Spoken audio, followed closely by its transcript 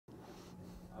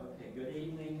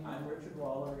Richard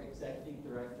Waller, Executive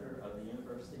Director of the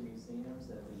University Museums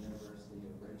at the University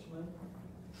of Richmond.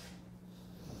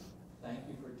 Thank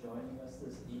you for joining us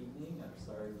this evening. I'm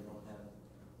sorry we don't have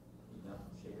enough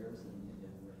chairs in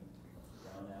the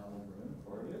brown alley room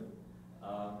for you.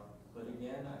 But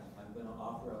again, I'm going to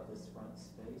offer up this front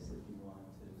space if you want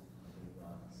to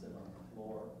sit on the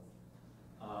floor.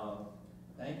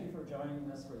 Thank you for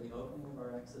joining us for the opening of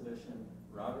our exhibition,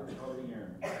 Robert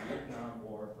Hodierne, Vietnam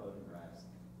War Photographs,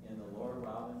 in the Lora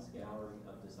Gallery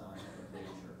of Design and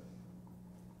Nature.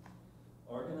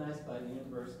 Organized by the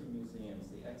University Museums,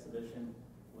 the exhibition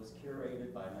was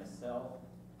curated by myself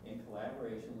in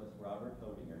collaboration with Robert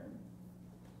Hodierne.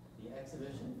 The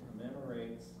exhibition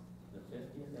commemorates the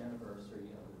 50th anniversary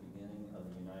of the beginning of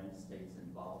the United States'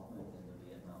 involvement in the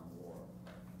Vietnam War.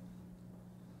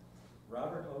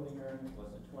 Robert Hodierne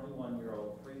was a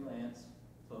 21-year-old freelance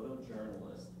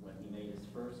photojournalist when he made his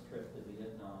first trip to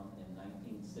Vietnam in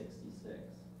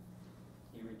 1966.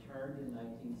 He returned in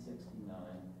 1969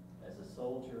 as a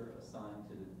soldier assigned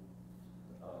to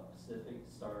Pacific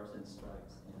Stars and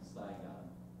Stripes in Saigon,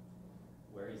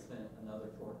 where he spent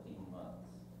another 14 months.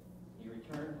 He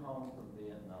returned home from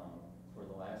Vietnam for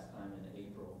the last time in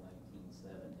April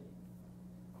 1970.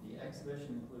 The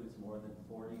exhibition includes more than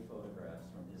 40 photographs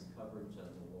from his coverage of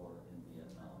the war in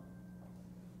Vietnam.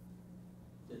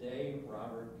 Today,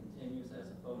 Robert continues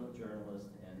as a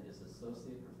photojournalist and is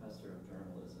Associate Professor of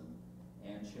Journalism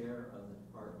and Chair of the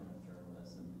Department of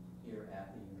Journalism here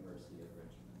at the University of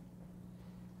Richmond.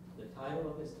 The title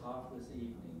of his talk this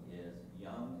evening is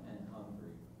Young and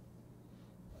Hungry,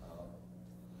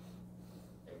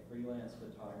 a freelance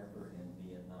photographer in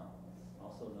Vietnam,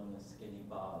 also known as Skinny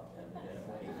Bob,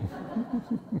 evidently,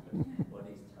 what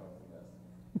he's telling us.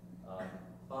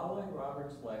 Following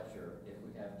Robert's lecture, if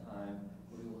we have time,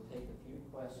 we will take a few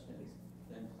questions.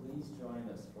 Then please join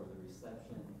us for the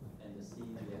reception and to see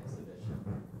the exhibition.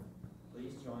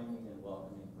 Please join me in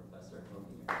welcoming Professor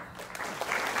Hodierne.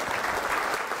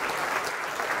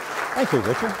 Thank you,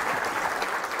 Richard.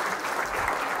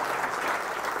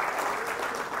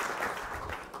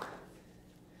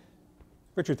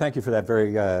 Richard, thank you for that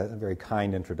very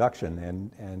kind introduction.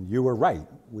 And you were right.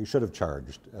 We should have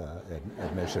charged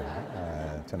admission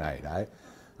tonight.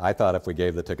 I thought if we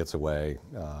gave the tickets away,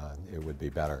 it would be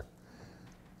better.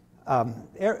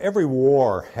 Every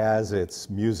war has its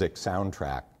music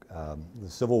soundtrack. The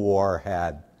Civil War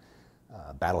had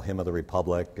Battle Hymn of the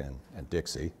Republic and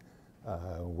Dixie.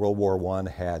 World War I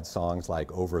had songs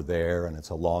like Over There and It's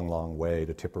a Long, Long Way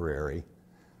to Tipperary.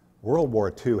 World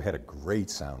War II had a great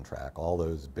soundtrack, all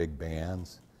those big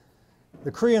bands.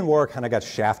 The Korean War kind of got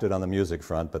shafted on the music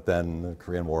front, but then the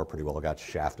Korean War pretty well got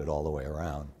shafted all the way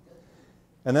around.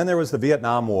 And then there was the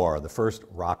Vietnam War, the first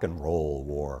rock and roll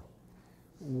war.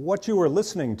 What you were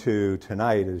listening to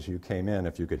tonight as you came in,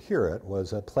 if you could hear it,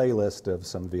 was a playlist of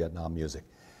some Vietnam music.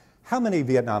 How many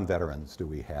Vietnam veterans do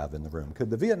we have in the room?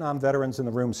 Could the Vietnam veterans in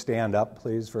the room stand up,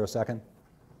 please, for a second?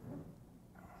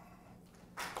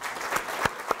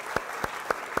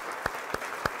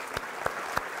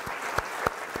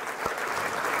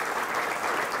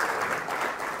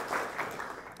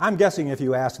 I'm guessing if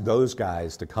you ask those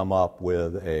guys to come up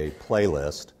with a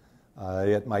playlist,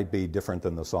 it might be different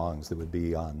than the songs that would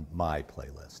be on my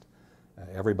playlist.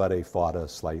 Everybody fought a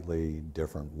slightly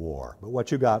different war. But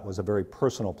what you got was a very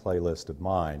personal playlist of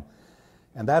mine.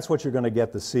 And that's what you're going to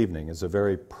get this evening, is a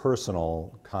very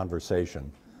personal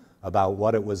conversation about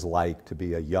what it was like to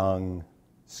be a young,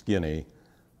 skinny,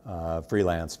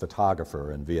 freelance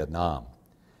photographer in Vietnam.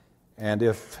 And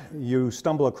if you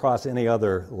stumble across any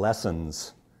other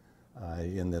lessons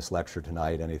in this lecture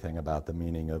tonight, anything about the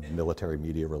meaning of military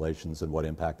media relations and what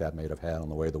impact that may have had on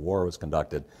the way the war was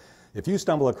conducted, if you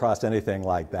stumble across anything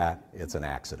like that, it's an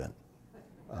accident.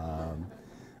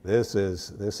 This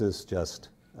is just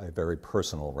a very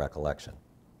personal recollection.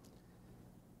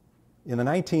 In the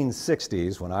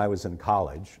 1960s, when I was in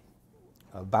college,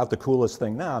 about the coolest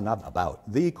thing, no, not about,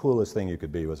 the coolest thing you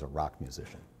could be was a rock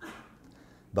musician.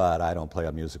 But I don't play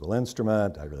a musical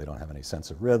instrument, I really don't have any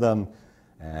sense of rhythm,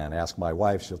 and ask my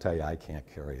wife, she'll tell you I can't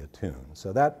carry a tune.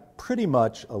 So that pretty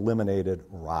much eliminated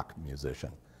rock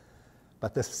musician.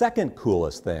 But the second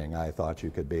coolest thing I thought you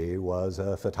could be was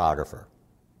a photographer.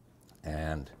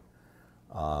 And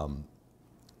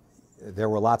there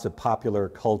were lots of popular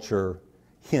culture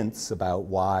hints about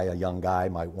why a young guy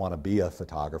might want to be a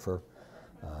photographer.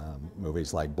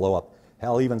 Movies like Blow Up.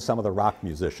 Hell, even some of the rock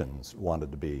musicians wanted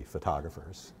to be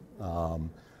photographers.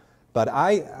 But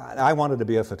I wanted to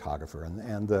be a photographer,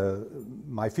 and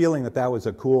my feeling that that was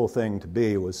a cool thing to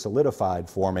be was solidified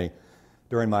for me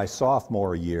during my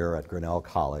sophomore year at Grinnell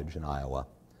College in Iowa,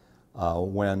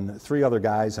 when 3 other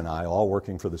guys and I, all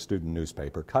working for the student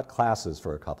newspaper, cut classes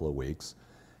for a couple of weeks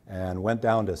and went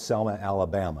down to Selma,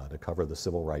 Alabama to cover the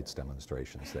civil rights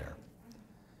demonstrations there.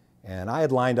 And I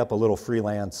had lined up a little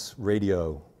freelance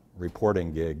radio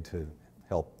reporting gig to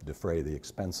help defray the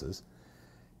expenses.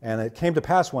 And it came to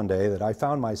pass one day that I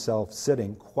found myself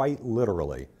sitting quite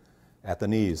literally at the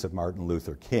knees of Martin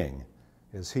Luther King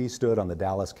as he stood on the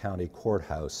Dallas County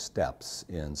Courthouse steps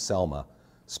in Selma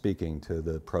speaking to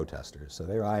the protesters. So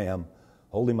there I am,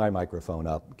 holding my microphone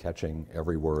up, catching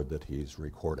every word that he's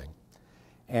recording.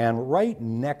 And right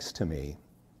next to me,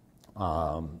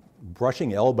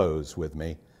 brushing elbows with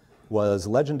me, was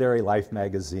legendary Life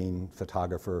magazine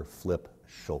photographer Flip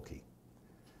Schulke.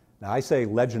 Now, I say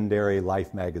legendary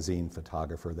Life magazine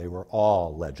photographer. They were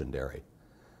all legendary.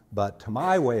 But to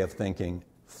my way of thinking,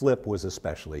 Flip was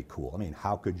especially cool. I mean,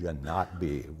 how could you not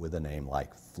be with a name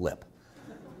like Flip?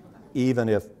 Even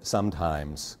if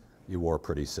sometimes you wore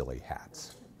pretty silly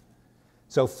hats.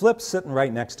 So Flip's sitting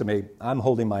right next to me. I'm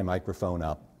holding my microphone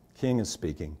up. King is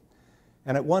speaking.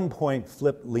 And at one point,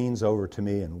 Flip leans over to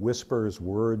me and whispers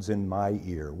words in my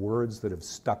ear, words that have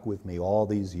stuck with me all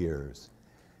these years.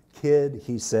 "Kid,"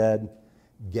 he said,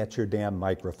 "get your damn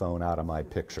microphone out of my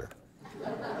picture."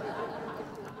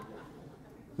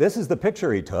 This is the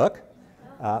picture he took.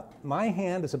 My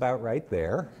hand is about right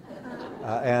there.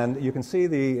 And you can see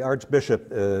the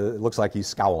Archbishop looks like he's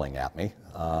scowling at me.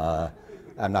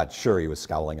 I'm not sure he was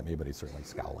scowling at me, but he's certainly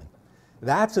scowling.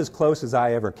 That's as close as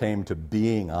I ever came to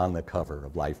being on the cover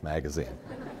of Life magazine.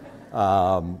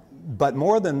 But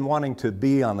more than wanting to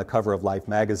be on the cover of Life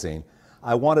magazine,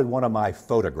 I wanted one of my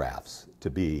photographs to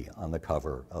be on the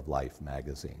cover of Life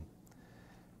magazine.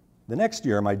 The next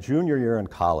year, my junior year in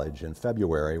college, in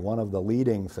February, one of the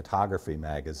leading photography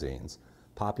magazines,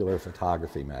 Popular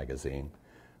Photography magazine,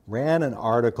 ran an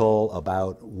article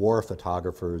about war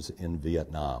photographers in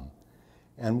Vietnam.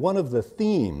 And one of the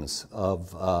themes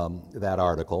of that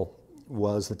article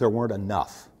was that there weren't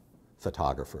enough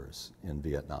photographers in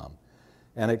Vietnam.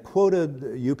 And it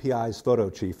quoted UPI's photo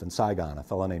chief in Saigon, a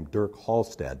fellow named Dirk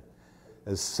Halstead,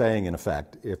 as saying, in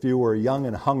effect, if you were young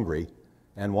and hungry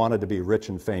and wanted to be rich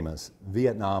and famous,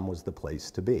 Vietnam was the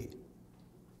place to be.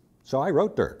 So I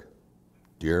wrote Dirk.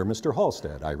 "Dear Mr.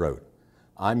 Halstead," I wrote,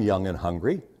 "I'm young and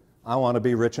hungry. I want to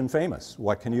be rich and famous.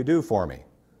 What can you do for me?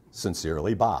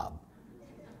 Sincerely, Bob."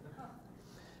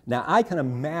 Now, I can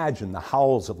imagine the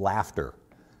howls of laughter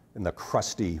in the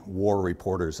crusty war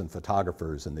reporters and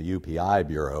photographers in the UPI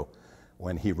Bureau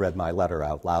when he read my letter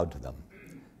out loud to them.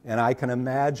 And I can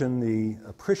imagine the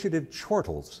appreciative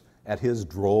chortles at his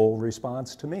droll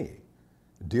response to me.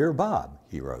 "Dear Bob,"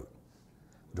 he wrote,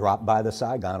 "drop by the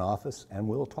Saigon office and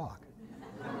we'll talk.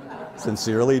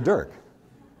 Sincerely, Dirk."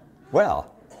 Well,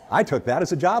 I took that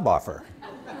as a job offer.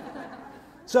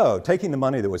 So, taking the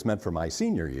money that was meant for my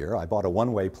senior year, I bought a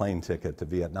one-way plane ticket to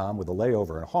Vietnam with a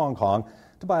layover in Hong Kong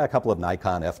to buy a couple of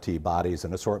Nikon FT bodies,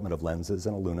 an assortment of lenses,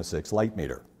 and a Luna 6 light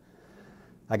meter.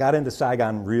 I got into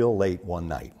Saigon real late one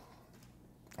night,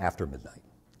 after midnight.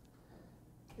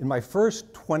 In my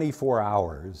first 24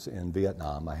 hours in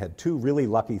Vietnam, I had 2 really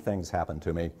lucky things happen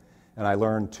to me, and I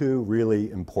learned 2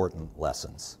 really important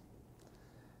lessons.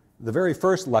 The very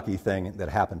first lucky thing that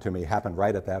happened to me happened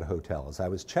right at that hotel. As I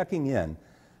was checking in,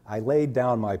 I laid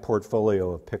down my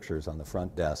portfolio of pictures on the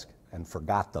front desk and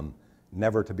forgot them,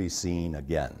 never to be seen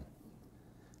again.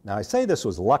 Now, I say this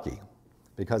was lucky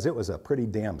because it was a pretty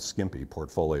damn skimpy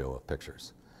portfolio of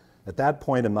pictures. At that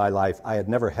point in my life, I had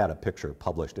never had a picture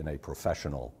published in a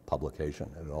professional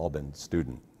publication. It had all been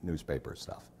student newspaper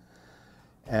stuff.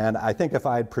 And I think if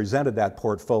I had presented that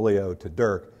portfolio to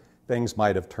Dirk, things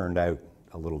might have turned out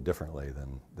a little differently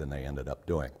than they ended up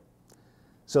doing.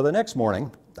 So the next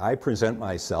morning, I present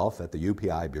myself at the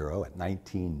UPI Bureau at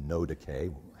 19 No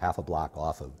Decay, half a block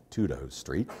off of Tudo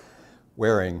Street,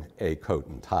 wearing a coat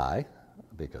and tie,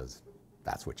 because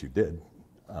that's what you did,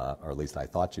 or at least I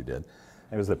thought you did.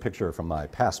 It was a picture from my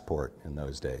passport in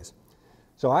those days.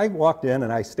 So I walked in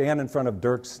and I stand in front of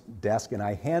Dirk's desk and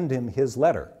I hand him his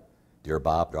letter. "Dear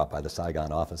Bob, drop by the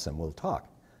Saigon office and we'll talk."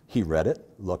 He read it,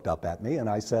 looked up at me, and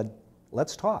I said,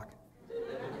 "Let's talk."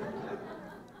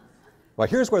 Well,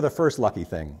 here's where the first lucky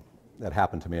thing that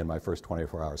happened to me in my first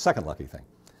 24 hours, second lucky thing.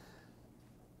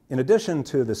 In addition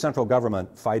to the central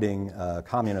government fighting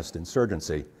communist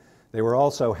insurgency, they were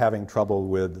also having trouble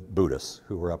with Buddhists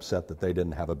who were upset that they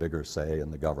didn't have a bigger say in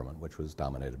the government, which was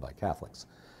dominated by Catholics.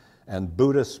 And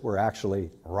Buddhists were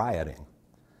actually rioting.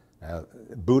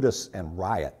 Buddhists and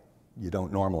riot you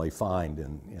don't normally find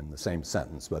in the same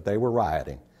sentence, but they were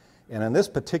rioting. And in this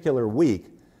particular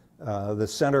week, The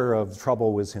center of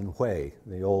trouble was in Hue,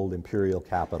 the old imperial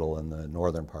capital in the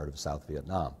northern part of South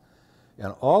Vietnam.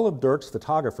 And all of Dirk's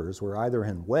photographers were either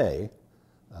in Hue,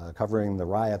 covering the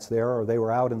riots there, or they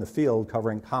were out in the field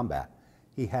covering combat.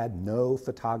 He had no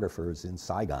photographers in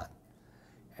Saigon.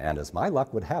 And as my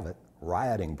luck would have it,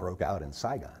 rioting broke out in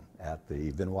Saigon at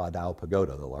the Vinh Hoa Dao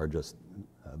Pagoda, the largest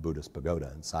Buddhist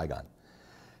pagoda in Saigon.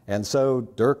 And so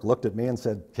Dirk looked at me and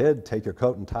said, "Kid, take your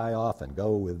coat and tie off and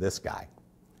go with this guy."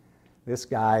 This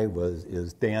guy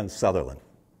is Dan Sutherland.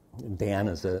 Dan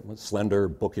is a slender,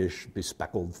 bookish,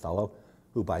 bespectacled fellow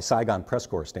who by Saigon Press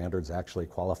Corps standards actually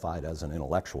qualified as an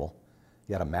intellectual.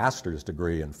 He had a master's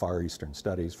degree in Far Eastern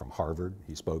Studies from Harvard.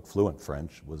 He spoke fluent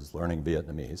French, was learning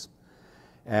Vietnamese.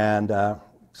 And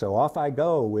so off I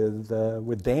go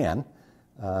with Dan.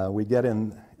 We get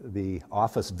in the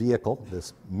office vehicle,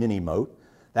 this mini moat.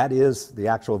 That is the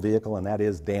actual vehicle, and that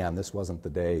is Dan. This wasn't the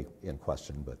day in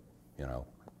question, but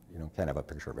you can't have a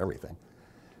picture of everything.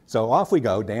 So off we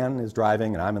go. Dan is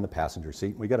driving, and I'm in the passenger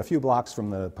seat. We get a few blocks from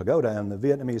the pagoda, and the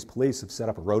Vietnamese police have set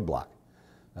up a roadblock.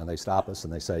 And they stop us,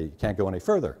 and they say, "You can't go any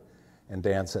further." And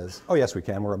Dan says, "Oh, yes, we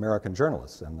can. We're American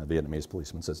journalists." And the Vietnamese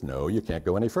policeman says, "No, you can't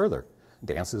go any further."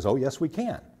 Dan says, "Oh, yes, we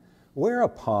can."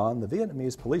 Whereupon the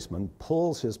Vietnamese policeman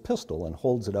pulls his pistol and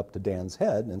holds it up to Dan's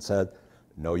head and said,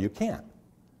 "No, you can't."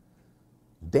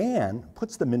 Dan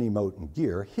puts the mini moat in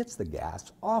gear, hits the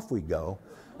gas, off we go,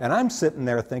 and I'm sitting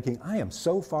there thinking, I am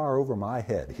so far over my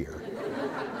head here.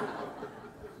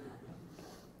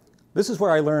 This is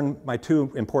where I learned my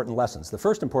two important lessons. The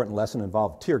first important lesson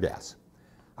involved tear gas.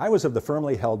 I was of the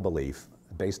firmly held belief,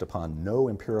 based upon no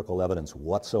empirical evidence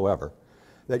whatsoever,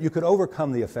 that you could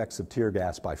overcome the effects of tear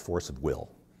gas by force of will.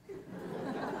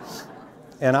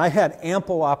 And I had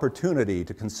ample opportunity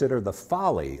to consider the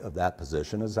folly of that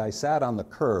position as I sat on the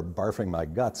curb barfing my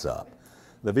guts up.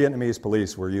 The Vietnamese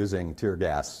police were using tear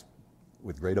gas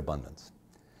with great abundance.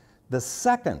 The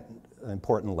second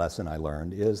important lesson I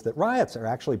learned is that riots are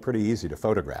actually pretty easy to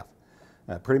photograph.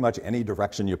 Pretty much any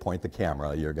direction you point the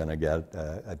camera, you're going to get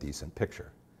a decent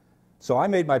picture. So I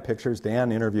made my pictures.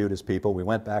 Dan interviewed his people. We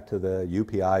went back to the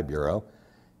UPI Bureau,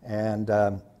 and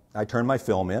I turned my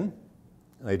film in.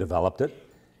 They developed it.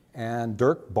 And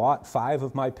Dirk bought 5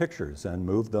 of my pictures and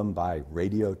moved them by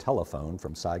radio telephone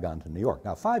from Saigon to New York.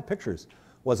 Now, 5 pictures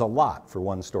was a lot for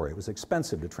one story. It was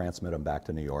expensive to transmit them back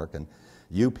to New York, and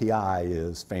UPI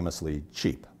is famously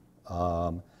cheap.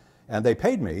 And they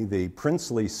paid me the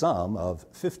princely sum of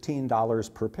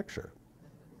 $15 per picture.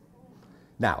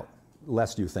 Now,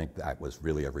 lest you think that was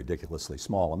really a ridiculously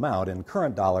small amount, in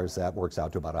current dollars that works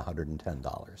out to about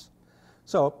 $110.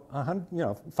 So,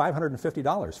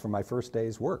 $550 for my first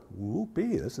day's work.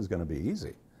 Whoopee, this is going to be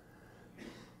easy.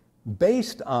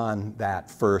 Based on that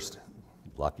first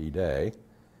lucky day,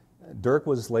 Dirk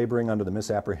was laboring under the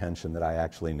misapprehension that I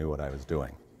actually knew what I was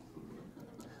doing.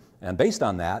 And based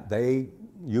on that,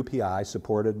 UPI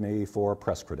supported me for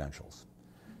press credentials.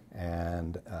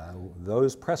 And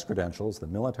those press credentials, the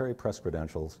military press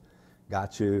credentials,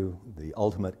 got you the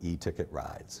ultimate e-ticket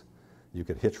rides. You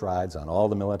could hitch rides on all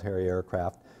the military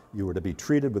aircraft. You were to be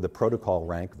treated with the protocol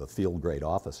rank of a field grade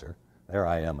officer. There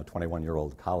I am, a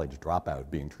 21-year-old college dropout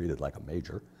being treated like a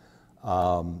major.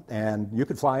 And you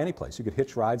could fly any place. You could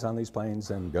hitch rides on these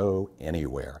planes and go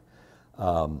anywhere.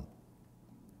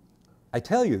 I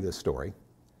tell you this story,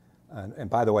 and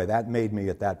by the way, that made me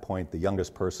at that point the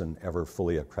youngest person ever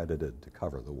fully accredited to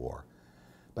cover the war.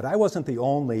 But I wasn't the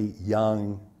only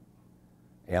young,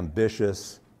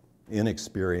 ambitious,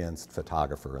 inexperienced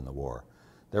photographer in the war.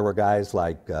 There were guys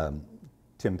like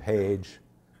Tim Page,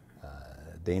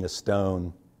 Dana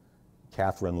Stone,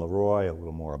 Catherine Leroy, a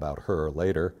little more about her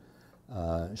later,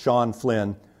 Sean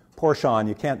Flynn. Poor Sean,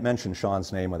 you can't mention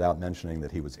Sean's name without mentioning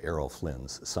that he was Errol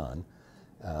Flynn's son.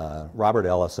 Robert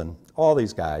Ellison, all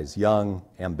these guys, young,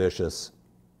 ambitious,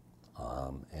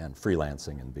 and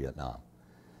freelancing in Vietnam.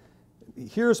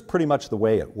 Here's pretty much the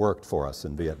way it worked for us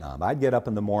in Vietnam. I'd get up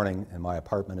in the morning in my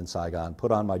apartment in Saigon,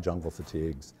 put on my jungle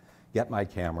fatigues, get my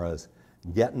cameras,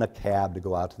 get in a cab to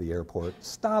go out to the airport,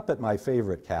 stop at my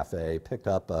favorite cafe, pick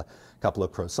up a couple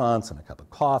of croissants and a cup of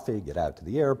coffee, get out to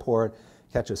the airport,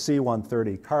 catch a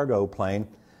C-130 cargo plane,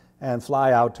 and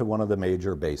fly out to one of the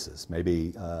major bases,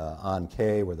 maybe on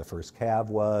K where the first Cav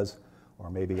was, or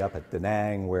maybe up at Da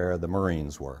Nang where the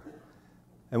Marines were.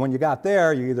 And when you got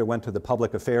there, you either went to the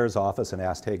public affairs office and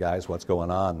asked, "Hey guys, what's going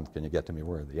on? Can you get to me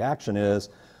where the action is?"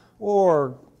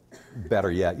 Or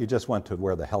better yet, you just went to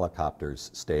where the helicopters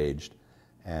staged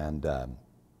and, back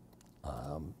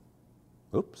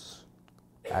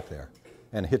there,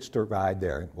 and hitched a ride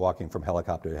there, walking from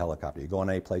helicopter to helicopter. You going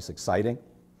any place exciting?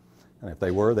 And if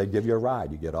they were, they'd give you a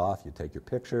ride. You get off, you take your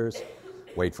pictures,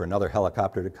 wait for another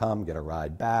helicopter to come, get a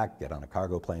ride back, get on a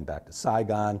cargo plane back to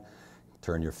Saigon,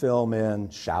 turn your film in,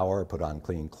 shower, put on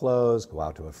clean clothes, go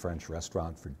out to a French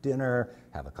restaurant for dinner,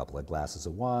 have a couple of glasses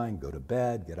of wine, go to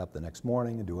bed, get up the next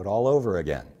morning and do it all over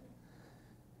again.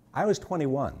 I was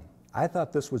 21. I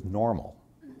thought this was normal.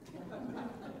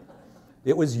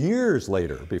 It was years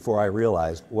later before I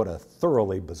realized what a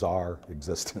thoroughly bizarre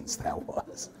existence that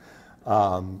was.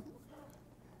 I'm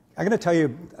going to tell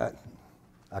you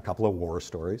a couple of war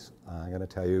stories. I'm going to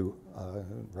tell you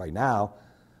right now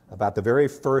about the very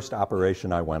first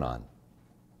operation I went on.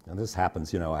 And this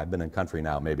happens, I've been in country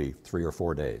now maybe 3 or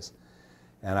 4 days.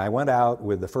 And I went out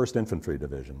with the 1st Infantry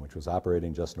Division, which was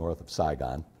operating just north of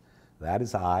Saigon. That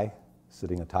is I,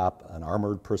 sitting atop an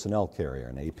armored personnel carrier,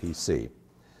 an APC.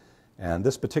 And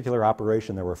this particular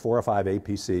operation, there were 4 or 5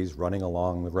 APCs running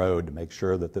along the road to make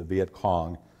sure that the Viet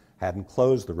Cong hadn't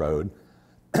closed the road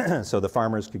so the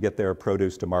farmers could get their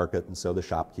produce to market and so the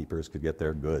shopkeepers could get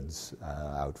their goods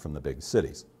out from the big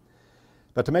cities.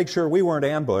 But to make sure we weren't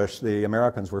ambushed, the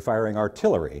Americans were firing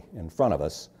artillery in front of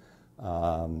us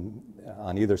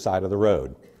on either side of the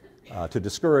road to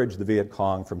discourage the Viet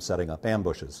Cong from setting up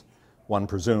ambushes. One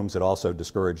presumes it also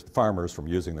discouraged the farmers from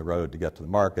using the road to get to the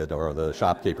market or the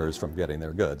shopkeepers from getting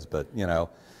their goods. But,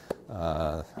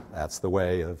 that's the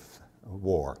way of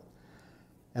war.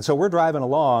 And so we're driving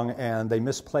along, and they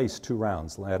misplaced 2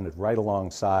 rounds, landed right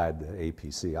alongside the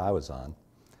APC I was on,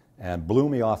 and blew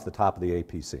me off the top of the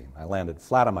APC. I landed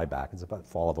flat on my back. It's about a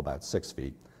fall of about 6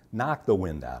 feet, knocked the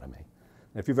wind out of me.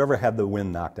 If you've ever had the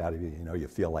wind knocked out of you, you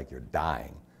feel like you're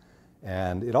dying.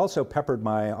 And it also peppered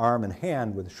my arm and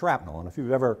hand with shrapnel. And if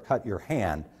you've ever cut your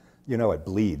hand, it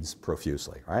bleeds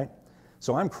profusely, right?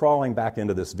 So I'm crawling back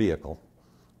into this vehicle,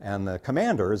 and the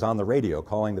commander is on the radio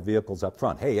calling the vehicles up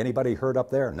front. Hey, anybody hurt up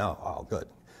there? No. Oh, good.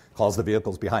 Calls the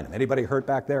vehicles behind him. Anybody hurt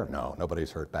back there? No, nobody's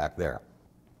hurt back there.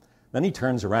 Then he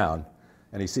turns around,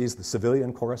 and he sees the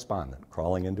civilian correspondent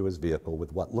crawling into his vehicle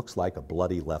with what looks like a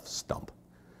bloody left stump.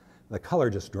 The color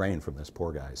just drained from this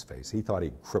poor guy's face. He thought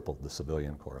he'd crippled the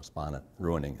civilian correspondent,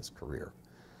 ruining his career.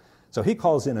 So he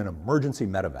calls in an emergency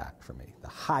medevac for me, the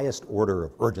highest order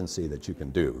of urgency that you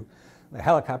can do. The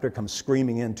helicopter comes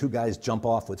screaming in. 2 guys jump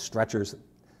off with stretchers.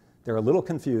 They're a little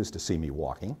confused to see me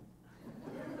walking.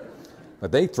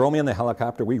 But they throw me in the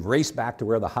helicopter. We race back to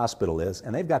where the hospital is,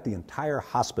 and they've got the entire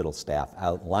hospital staff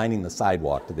out lining the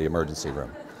sidewalk to the emergency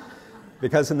room.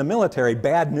 Because in the military,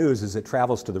 bad news as it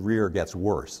travels to the rear gets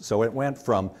worse. So it went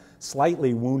from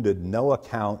slightly wounded, no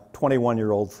account,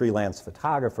 21-year-old freelance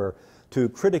photographer to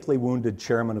critically wounded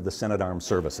chairman of the Senate Armed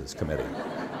Services Committee.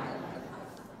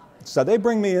 So they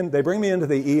bring me into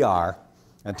the ER,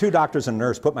 and 2 doctors and a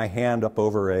nurse put my hand up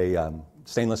over a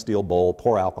stainless steel bowl,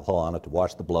 pour alcohol on it to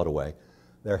wash the blood away.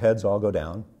 Their heads all go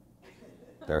down.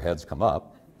 Their heads come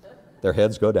up. Their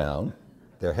heads go down.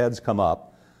 Their heads come up.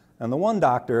 And the one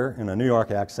doctor, in a New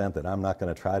York accent that I'm not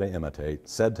going to try to imitate,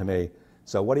 said to me,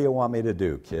 "So what do you want me to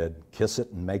do, kid? Kiss it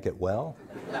and make it well?"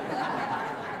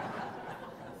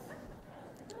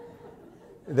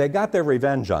 They got their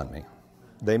revenge on me.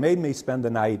 They made me spend the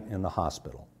night in the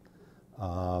hospital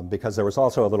because there was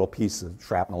also a little piece of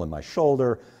shrapnel in my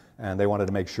shoulder, and they wanted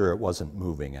to make sure it wasn't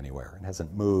moving anywhere. It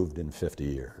hasn't moved in 50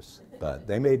 years, but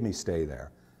they made me stay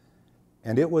there.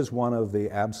 And it was one of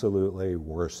the absolutely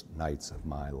worst nights of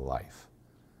my life.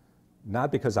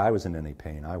 Not because I was in any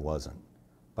pain, I wasn't,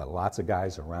 but lots of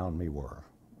guys around me were.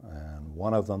 And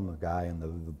one of them, the guy in the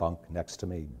bunk next to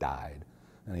me, died.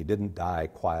 And he didn't die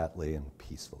quietly and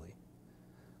peacefully.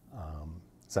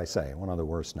 As I say, one of the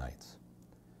worst nights.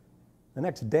 The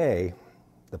next day,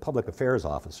 the public affairs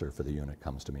officer for the unit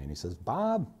comes to me and he says,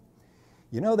 "Bob,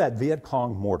 you know that Viet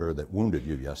Cong mortar that wounded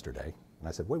you yesterday?" And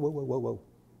I said, whoa.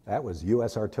 That was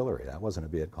U.S. artillery. That wasn't a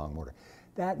Viet Cong mortar.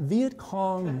 "That Viet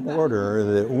Cong mortar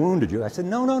that wounded you?" I said,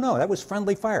 no, that was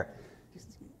friendly fire.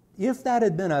 "If that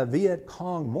had been a Viet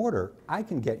Cong mortar, I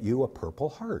can get you a Purple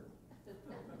Heart."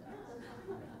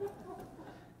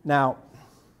 Now,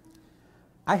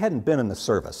 I hadn't been in the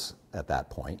service at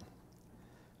that point,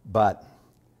 but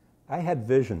I had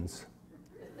visions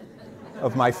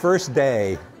of my first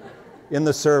day in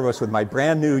the service with my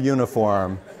brand new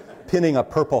uniform pinning a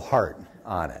Purple Heart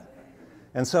on it.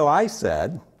 And so I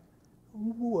said,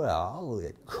 well,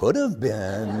 it could have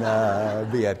been a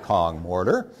Viet Cong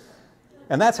mortar.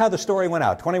 And that's how the story went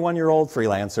out. 21-year-old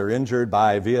freelancer injured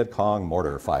by Viet Cong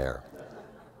mortar fire.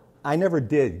 I never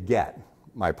did get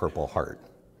my Purple Heart.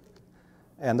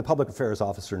 And the public affairs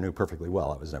officer knew perfectly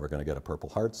well I was never going to get a Purple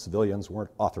Heart. Civilians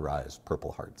weren't authorized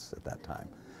Purple Hearts at that time.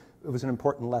 It was an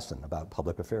important lesson about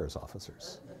public affairs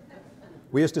officers.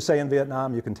 We used to say in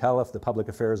Vietnam, you can tell if the public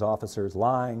affairs officer is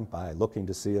lying by looking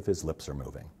to see if his lips are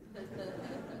moving.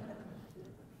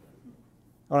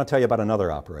 I want to tell you about another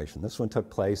operation. This one took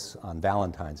place on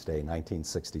Valentine's Day,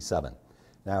 1967.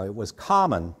 Now, it was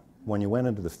common when you went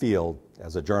into the field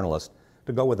as a journalist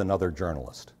to go with another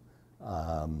journalist.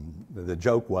 The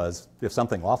joke was, if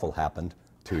something awful happened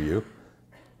to you,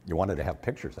 you wanted to have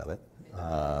pictures of it.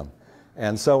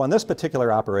 And so on this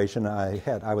particular operation,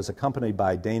 I was accompanied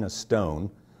by Dana Stone,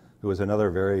 who was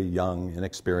another very young,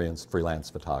 inexperienced freelance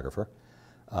photographer.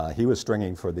 He was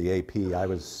stringing for the AP. I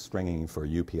was stringing for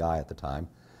UPI at the time.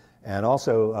 And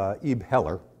also Ib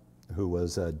Heller, who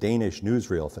was a Danish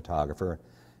newsreel photographer,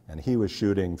 and he was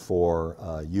shooting for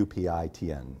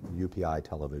UPI-TN, UPI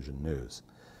Television News.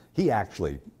 He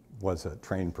actually was a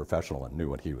trained professional and knew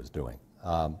what he was doing.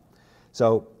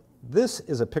 So this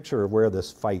is a picture of where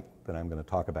this fight that I'm going to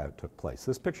talk about took place.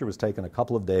 This picture was taken a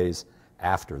couple of days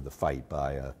after the fight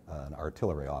by an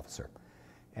artillery officer.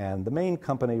 And the main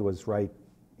company was right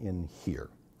in here.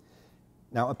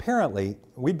 Now, apparently,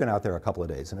 we'd been out there a couple of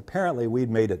days, and apparently we'd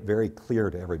made it very clear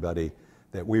to everybody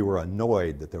that we were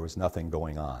annoyed that there was nothing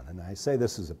going on. And I say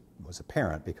this was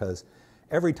apparent because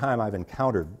every time I've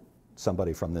encountered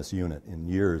somebody from this unit in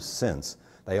years since,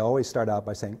 they always start out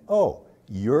by saying, "Oh,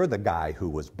 you're the guy who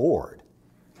was bored."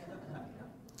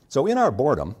 So in our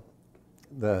boredom,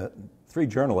 the 3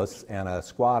 journalists and a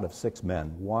squad of 6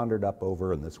 men wandered up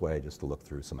over in this way just to look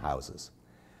through some houses.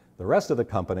 The rest of the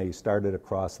company started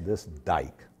across this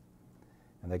dike,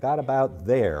 and they got about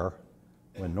there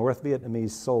when North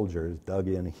Vietnamese soldiers dug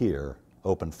in here,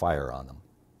 opened fire on them.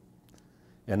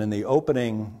 And in the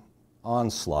opening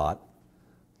onslaught,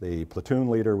 the platoon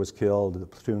leader was killed, the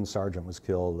platoon sergeant was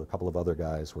killed, a couple of other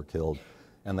guys were killed,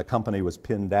 and the company was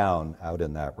pinned down out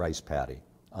in that rice paddy,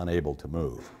 unable to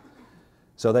move.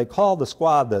 So they called the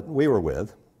squad that we were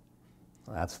with,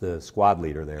 that's the squad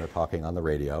leader there talking on the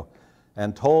radio,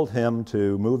 and told him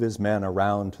to move his men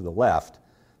around to the left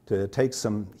to take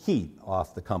some heat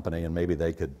off the company and maybe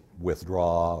they could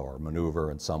withdraw or maneuver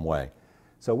in some way.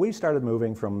 So we started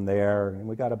moving from there and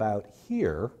we got about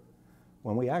here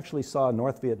when we actually saw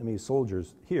North Vietnamese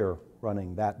soldiers here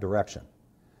running that direction.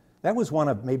 That was one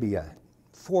of maybe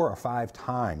 4 or 5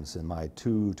 times in my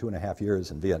 2.5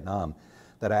 years in Vietnam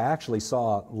that I actually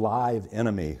saw live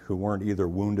enemy who weren't either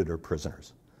wounded or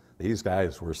prisoners. These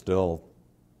guys were still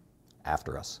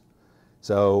after us.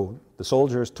 So the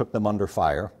soldiers took them under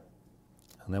fire,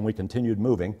 and then we continued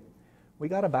moving. We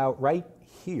got about right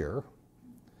here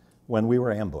when we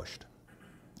were ambushed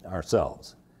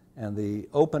ourselves. And the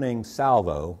opening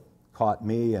salvo caught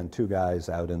me and 2 guys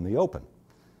out in the open.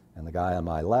 And the guy on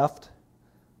my left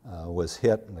was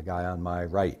hit, and the guy on my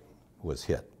right was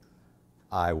hit.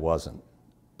 I wasn't,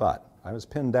 but I was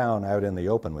pinned down out in the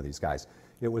open with these guys.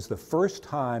 It was the first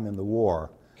time in the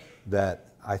war that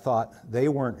I thought they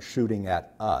weren't shooting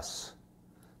at us,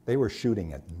 they were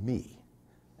shooting at me.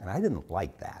 And I didn't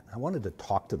like that. I wanted to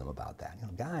talk to them about that. You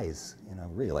know, guys, you know,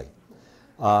 really.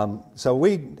 So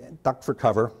we ducked for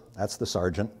cover. That's the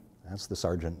sergeant. That's the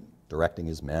sergeant directing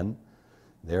his men.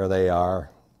 There they are,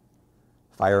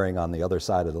 firing on the other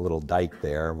side of the little dike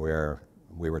there where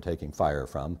we were taking fire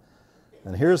from.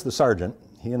 And here's the sergeant.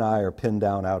 He and I are pinned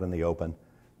down out in the open.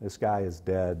 This guy is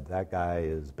dead, that guy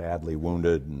is badly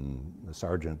wounded, and the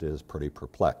sergeant is pretty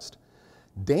perplexed.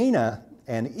 Dana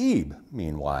and Ebe,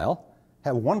 meanwhile,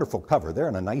 have wonderful cover. They're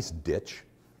in a nice ditch,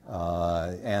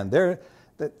 and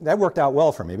that worked out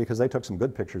well for me because they took some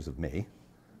good pictures of me.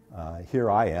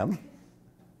 Here I am.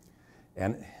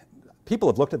 And people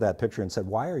have looked at that picture and said,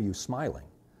 "Why are you smiling?"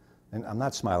 And I'm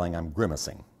not smiling, I'm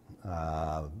grimacing.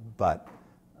 But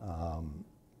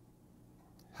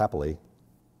happily,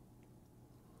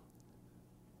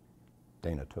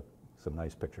 Dana took some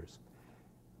nice pictures.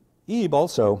 Ebe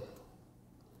also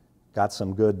got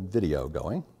some good video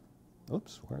going.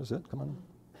 Oops, where is it? Come on.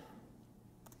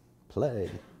 Play.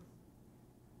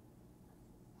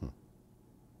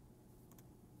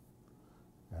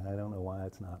 I don't know why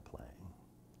it's not playing.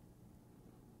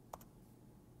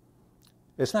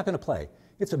 It's not going to play.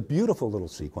 It's a beautiful little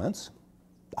sequence.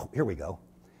 Oh, here we go.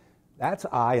 That's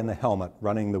I in the helmet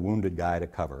running the wounded guy to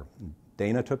cover.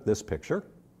 Dana took this picture.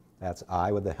 That's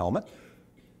I with the helmet.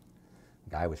 The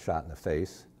guy was shot in the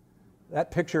face. That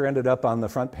picture ended up on the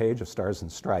front page of Stars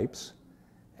and Stripes.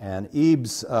 And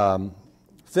Ebe's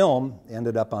film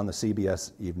ended up on the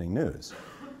CBS Evening News.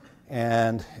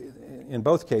 And in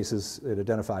both cases, it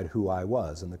identified who I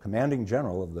was. And the commanding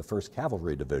general of the 1st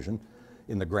Cavalry Division,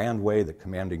 in the grand way that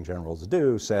commanding generals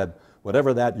do, said,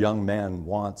 "Whatever that young man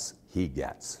wants, he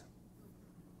gets."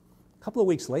 A couple of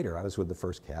weeks later, I was with the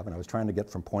 1st Cav, and I was trying to get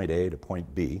from point A to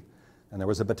point B. And there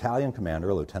was a battalion commander,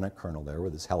 a lieutenant colonel there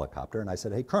with his helicopter, and I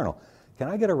said, "Hey, Colonel, can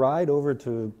I get a ride over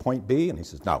to point B?" And he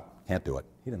says, "No, can't do it."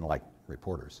 He didn't like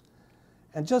reporters.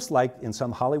 And just like in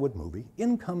some Hollywood movie,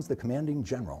 in comes the commanding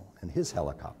general in his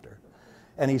helicopter.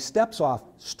 And he steps off,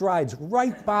 strides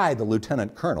right by the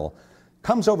lieutenant colonel,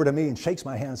 comes over to me and shakes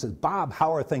my hand and says, "Bob,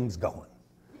 how are things going?"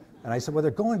 And I said, "Well,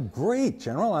 they're going great,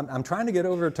 General. I'm trying to get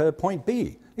over to point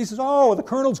B." He says, "Oh, the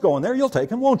colonel's going there. You'll take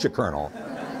him, won't you, Colonel?"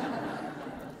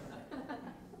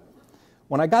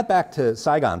 When I got back to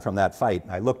Saigon from that fight,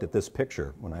 I looked at this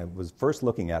picture. When I was first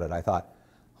looking at it, I thought,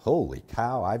 holy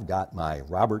cow, I've got my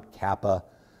Robert Capa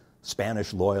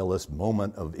Spanish loyalist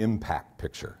moment of impact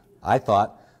picture. I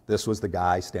thought this was the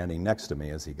guy standing next to me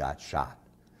as he got shot.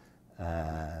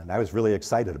 And I was really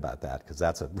excited about that because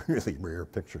that's a really rare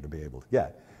picture to be able to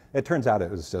get. It turns out it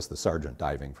was just the sergeant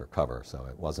diving for cover, so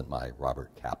it wasn't my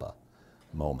Robert Capa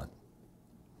moment.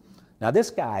 Now this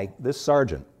guy, this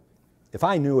sergeant, if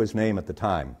I knew his name at the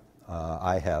time,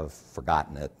 I have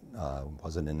forgotten it.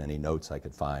 Wasn't in any notes I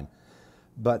could find.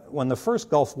 But when the first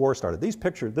Gulf War started, this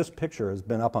picture has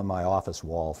been up on my office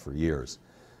wall for years.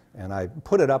 And I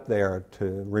put it up there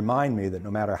to remind me that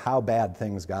no matter how bad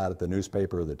things got at the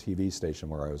newspaper or the TV station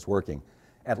where I was working,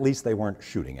 at least they weren't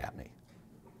shooting at me.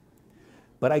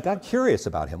 But I got curious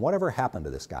about him. Whatever happened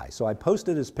to this guy? So I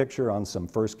posted his picture on some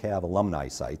First Cav alumni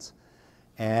sites.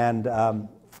 And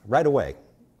right away,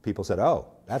 people said, "Oh,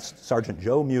 that's Sergeant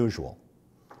Joe Musial."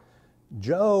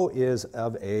 Joe is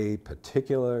of a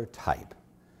particular type.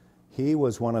 He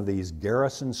was one of these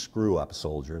garrison screw-up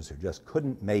soldiers who just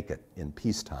couldn't make it in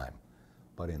peacetime.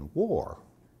 But in war,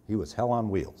 he was hell on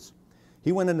wheels.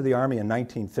 He went into the Army in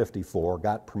 1954,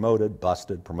 got promoted,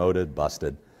 busted, promoted,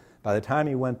 busted. By the time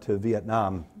he went to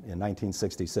Vietnam in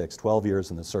 1966, 12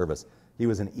 years in the service, he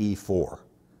was an E4.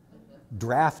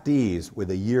 Draftees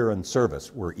with a year in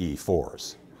service were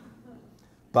E4s.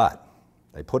 But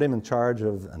they put him in charge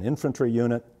of an infantry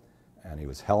unit, and he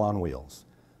was hell on wheels.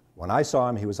 When I saw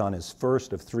him, he was on his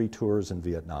first of 3 tours in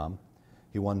Vietnam.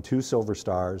 He won 2 Silver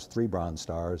Stars, 3 Bronze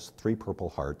Stars, 3 Purple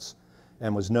Hearts,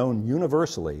 and was known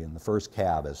universally in the First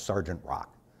Cav as Sergeant Rock,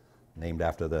 named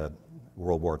after the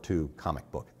World War II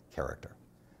comic book character.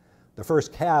 The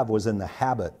First Cav was in the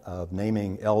habit of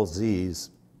naming LZs,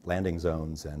 landing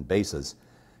zones and bases,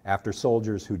 after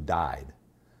soldiers who died.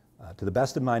 To the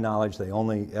best of my knowledge, they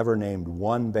only ever named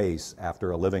one base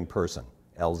after a living person,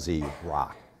 LZ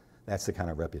Rock. That's the kind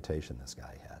of reputation this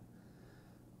guy had.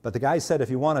 But the guy said,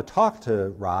 if you want to talk to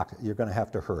Rock, you're going to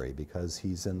have to hurry because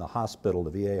he's in the hospital,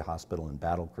 the VA hospital in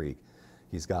Battle Creek.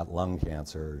 He's got lung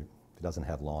cancer. He doesn't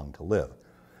have long to live.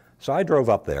 So I drove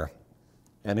up there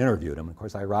and interviewed him. Of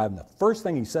course, I arrived, and the first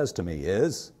thing he says to me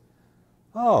is,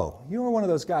 "Oh, you were one of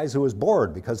those guys who was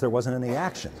bored because there wasn't any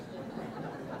action."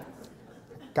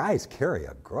 Guys carry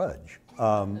a grudge.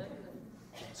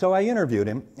 So I interviewed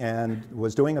him and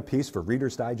was doing a piece for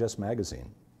Reader's Digest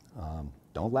magazine.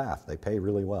 Don't laugh, they pay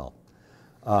really well.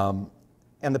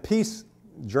 And the piece,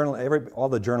 all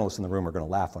the journalists in the room are going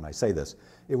to laugh when I say this,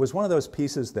 it was one of those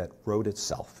pieces that wrote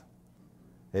itself.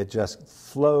 It just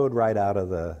flowed right out of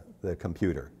the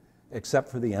computer, except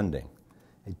for the ending.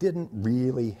 It didn't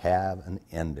really have an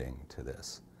ending to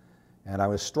this. And I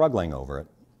was struggling over it.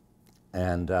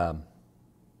 And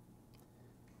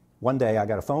one day I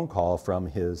got a phone call from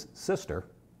his sister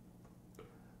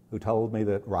who told me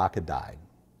that Rock had died.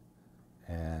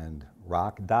 And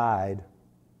Rock died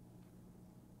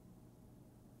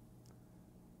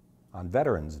on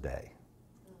Veterans Day.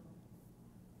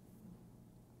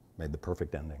 Made the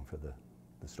perfect ending for the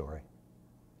story.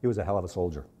 He was a hell of a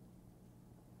soldier.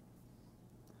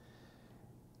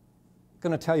 I'm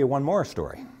going to tell you one more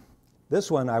story.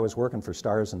 This one I was working for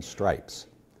Stars and Stripes.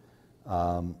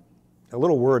 A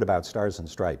little word about Stars and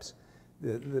Stripes.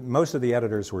 Most of the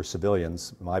editors were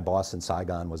civilians. My boss in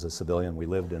Saigon was a civilian. We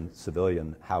lived in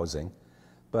civilian housing.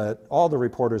 But all the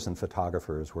reporters and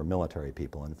photographers were military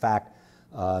people. In fact,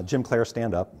 Jim Clare,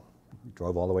 stand up,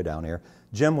 drove all the way down here.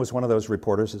 Jim was one of those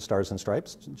reporters at Stars and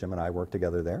Stripes. Jim and I worked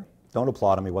together there. Don't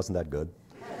applaud him, he wasn't that good.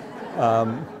 I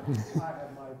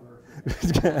have my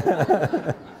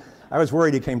version. I was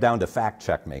worried he came down to fact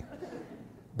check me.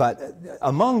 But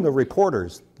among the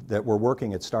reporters that were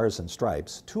working at Stars and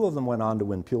Stripes, 2 of them went on to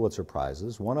win Pulitzer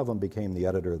Prizes. One of them became the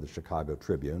editor of the Chicago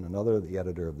Tribune, another the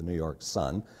editor of the New York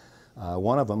Sun.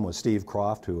 One of them was Steve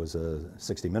Croft, who was a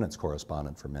 60 Minutes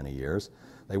correspondent for many years.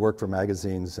 They worked for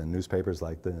magazines and newspapers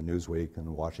like the Newsweek and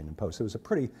the Washington Post. It was a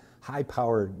pretty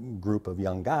high-powered group of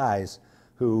young guys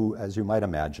who, as you might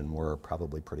imagine, were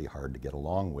probably pretty hard to get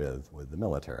along with the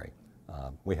military.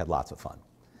 We had lots of fun.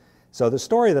 So the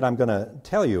story that I'm going to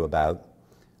tell you about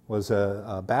was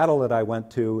a battle that I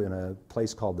went to in a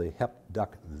place called the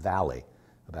Duck Valley,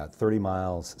 about 30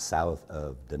 miles south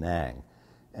of Da Nang.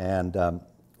 And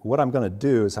what I'm going to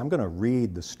do is I'm going to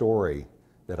read the story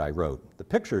that I wrote. The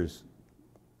pictures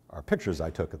are pictures I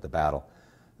took at the battle.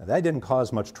 Now, that didn't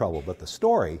cause much trouble, but the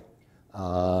story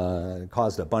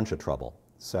caused a bunch of trouble.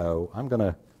 So I'm going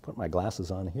to put my glasses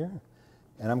on here,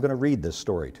 and I'm going to read this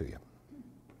story to you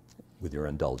with your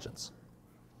indulgence.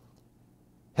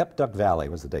 Duck Valley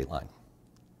was the dateline.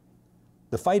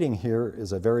 The fighting here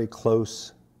is a very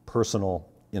close, personal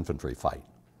infantry fight.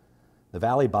 The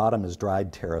valley bottom is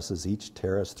dried terraces, each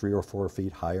terrace 3 or 4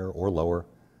 feet higher or lower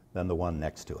than the one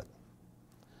next to it.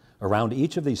 Around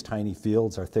each of these tiny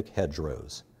fields are thick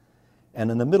hedgerows, and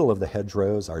in the middle of the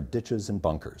hedgerows are ditches and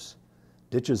bunkers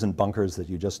that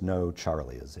you just know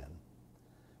Charlie is in.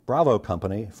 Bravo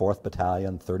Company, 4th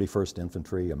Battalion, 31st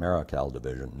Infantry, Americal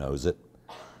Division knows it.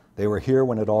 They were here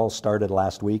when it all started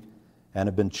last week and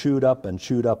have been chewed up and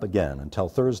chewed up again until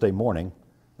Thursday morning.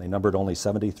 They numbered only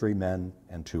 73 men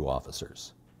and 2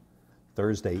 officers.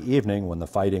 Thursday evening, when the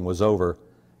fighting was over,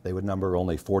 they would number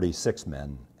only 46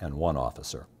 men and 1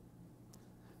 officer.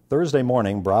 Thursday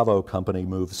morning, Bravo Company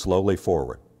moved slowly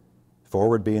forward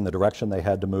being the direction they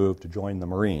had to move to join the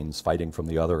Marines fighting from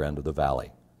the other end of the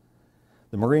valley.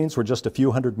 The Marines were just a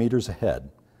few hundred meters ahead,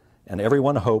 and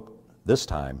everyone hoped this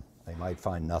time they might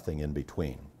find nothing in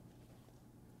between.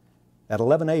 At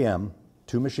 11 a.m.,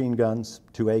 2 machine guns,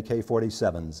 2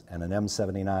 AK-47s, and an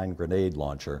M79 grenade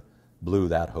launcher blew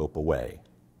that hope away.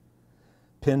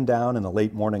 Pinned down in the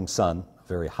late morning sun, a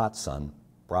very hot sun,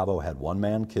 Bravo had 1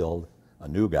 man killed, a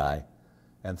new guy,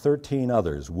 and 13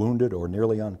 others wounded or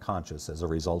nearly unconscious as a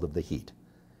result of the heat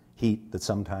that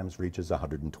sometimes reaches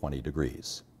 120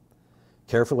 degrees.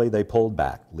 Carefully, they pulled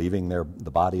back, leaving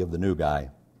the body of the new guy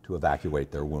to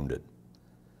evacuate their wounded.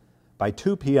 By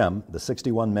 2 p.m., the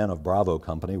 61 men of Bravo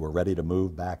Company were ready to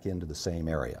move back into the same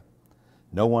area.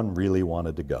 No one really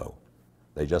wanted to go.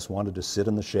 They just wanted to sit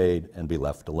in the shade and be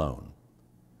left alone.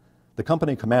 The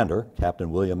company commander,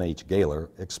 Captain William H. Gaylor,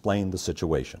 explained the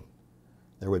situation.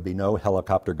 There would be no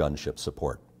helicopter gunship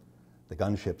support. The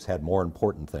gunships had more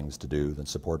important things to do than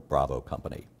support Bravo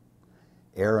Company.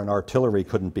 Air and artillery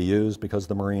couldn't be used because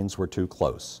the Marines were too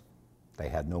close. They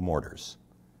had no mortars.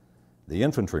 The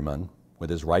infantryman, with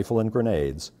his rifle and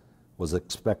grenades, was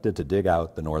expected to dig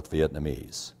out the North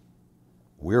Vietnamese.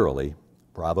 Wearily,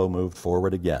 Bravo moved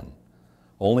forward again,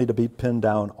 only to be pinned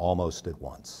down almost at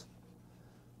once.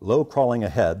 Low crawling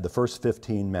ahead, the first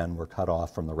 15 men were cut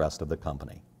off from the rest of the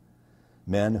company.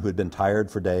 Men who had been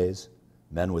tired for days,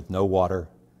 men with no water,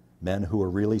 men who were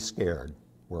really scared,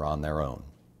 were on their own.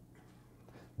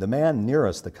 The man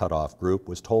nearest the cut-off group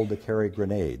was told to carry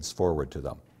grenades forward to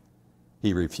them.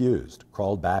 He refused,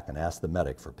 crawled back, and asked the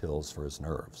medic for pills for his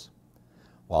nerves.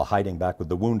 While hiding back with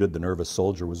the wounded, the nervous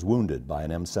soldier was wounded by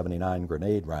an M79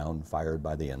 grenade round fired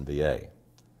by the NVA.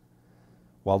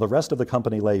 While the rest of the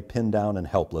company lay pinned down and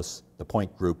helpless, the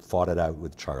point group fought it out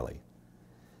with Charlie.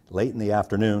 Late in the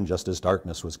afternoon, just as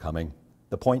darkness was coming,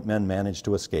 the point men managed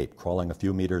to escape, crawling a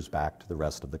few meters back to the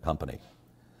rest of the company.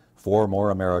 4 more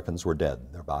Americans were dead,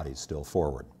 their bodies still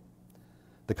forward.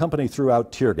 The company threw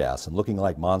out tear gas and, looking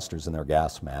like monsters in their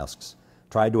gas masks,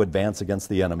 tried to advance against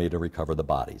the enemy to recover the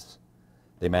bodies.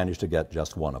 They managed to get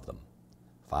just 1 of them.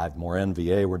 5 more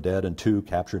NVA were dead and 2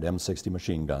 captured M60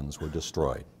 machine guns were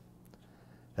destroyed.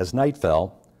 As night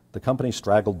fell, the company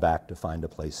straggled back to find a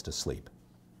place to sleep.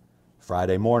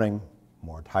 Friday morning,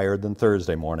 more tired than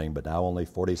Thursday morning, but now only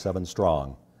 47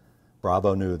 strong,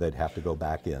 Bravo knew they'd have to go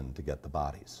back in to get the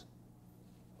bodies.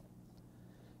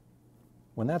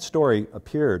 When that story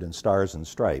appeared in Stars and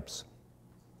Stripes,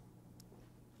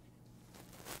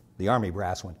 the Army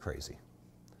brass went crazy.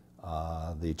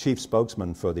 The chief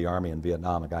spokesman for the Army in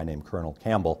Vietnam, a guy named Colonel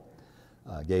Campbell,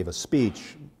 gave a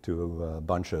speech to a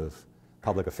bunch of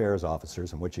public affairs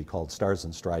officers in which he called Stars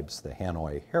and Stripes the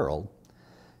Hanoi Herald.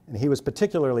 And he was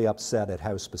particularly upset at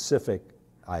how specific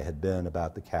I had been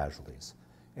about the casualties.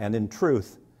 And in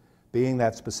truth, being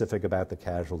that specific about the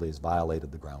casualties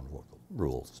violated the ground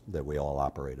rules that we all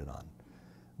operated on.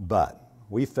 But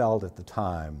we felt at the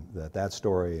time that that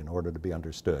story, in order to be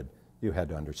understood, you had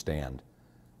to understand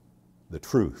the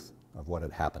truth of what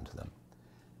had happened to them.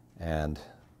 And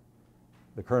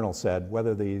the colonel said,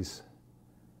 whether these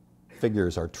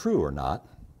figures are true or not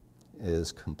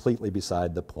is completely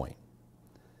beside the point.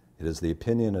 It is the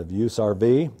opinion of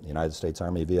USARV, United States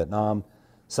Army Vietnam,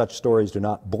 such stories do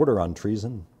not border on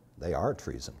treason, they are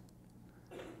treason.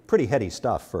 Pretty heady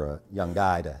stuff for a young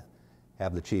guy to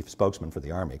have the chief spokesman for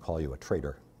the Army call you a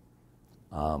traitor.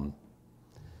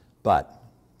 But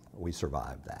we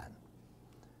survived that.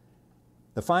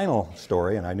 The final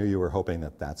story, and I knew you were hoping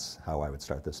that that's how I would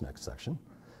start this next section,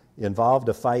 involved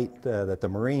a fight that the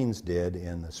Marines did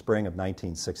in the spring of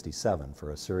 1967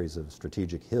 for a series of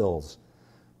strategic hills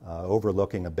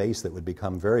overlooking a base that would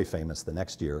become very famous the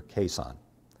next year, Khe Sanh.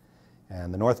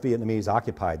 And the North Vietnamese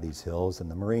occupied these hills,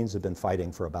 and the Marines had been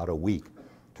fighting for about a week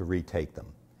to retake them.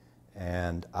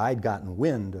 And I'd gotten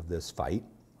wind of this fight,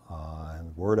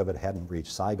 and word of it hadn't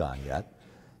reached Saigon yet.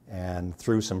 And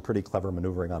through some pretty clever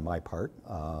maneuvering on my part,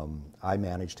 I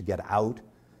managed to get out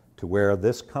to where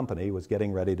this company was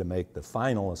getting ready to make the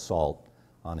final assault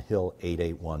on Hill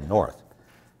 881 North.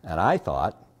 And I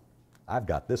thought, I've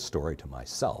got this story to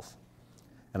myself.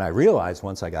 And I realized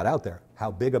once I got out there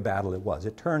how big a battle it was.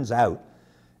 It turns out,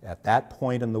 at that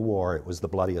point in the war, it was the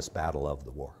bloodiest battle of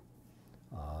the war.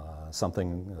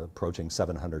 Something approaching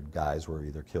 700 guys were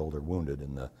either killed or wounded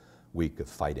in the week of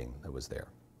fighting that was there.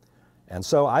 And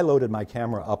so I loaded my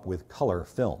camera up with color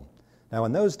film. Now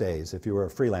in those days, if you were a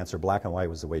freelancer, black and white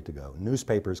was the way to go.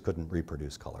 Newspapers couldn't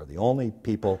reproduce color. The only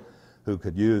people who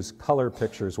could use color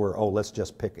pictures were, oh, let's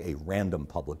just pick a random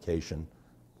publication,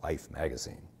 Life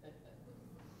magazine.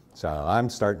 So I'm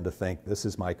starting to think this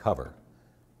is my cover.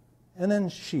 And then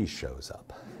she shows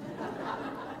up.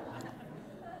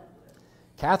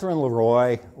 Catherine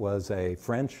Leroy was a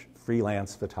French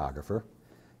freelance photographer,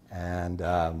 and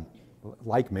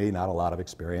like me, not a lot of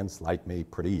experience, like me,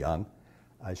 pretty young.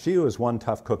 She was one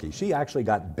tough cookie. She actually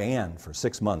got banned for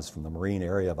 6 months from the Marine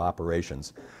Area of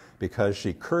Operations because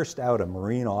she cursed out a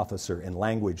Marine officer in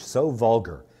language so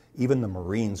vulgar, even the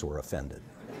Marines were offended.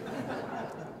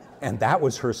 And that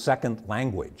was her second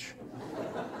language.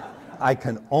 I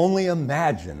can only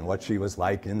imagine what she was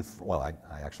like in, well,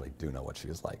 I actually do know what she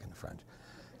was like in French.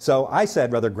 So I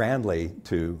said rather grandly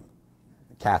to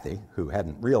Kathy, who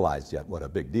hadn't realized yet what a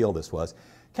big deal this was,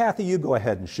 Kathy, you go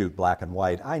ahead and shoot black and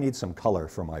white. I need some color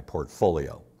for my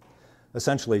portfolio.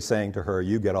 Essentially saying to her,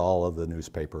 you get all of the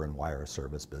newspaper and wire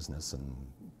service business, and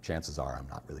chances are I'm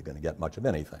not really going to get much of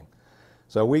anything.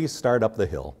 So we start up the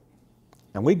hill,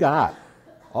 and we got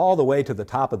all the way to the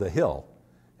top of the hill,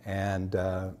 and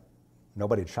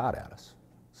nobody had shot at us.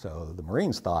 So the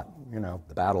Marines thought, you know,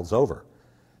 the battle's over.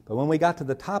 But when we got to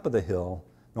the top of the hill,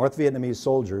 North Vietnamese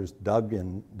soldiers dug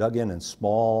in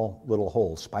small little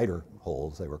holes, spider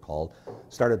holes they were called,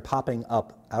 started popping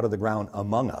up out of the ground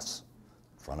among us,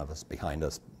 in front of us, behind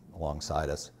us, alongside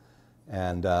us,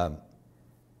 and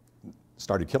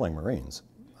started killing Marines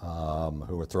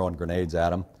who were throwing grenades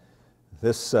at them.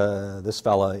 This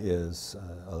fella is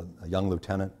a young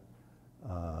lieutenant.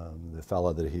 The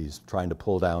fella that he's trying to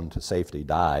pull down to safety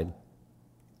died.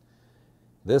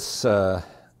 This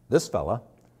fella,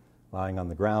 lying on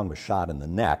the ground, was shot in the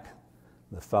neck.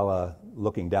 The fella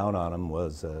looking down on him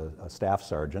was a staff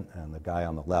sergeant, and the guy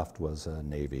on the left was a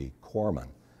Navy corpsman.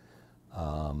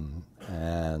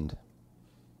 And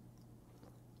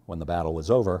when the battle was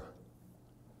over,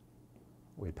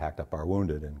 we packed up our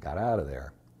wounded and got out of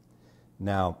there.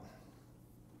 Now,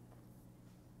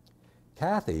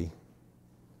 Kathy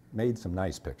made some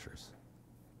nice pictures.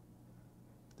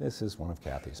 This is one of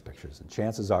Kathy's pictures, and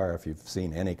chances are, if you've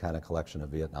seen any kind of collection of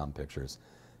Vietnam pictures,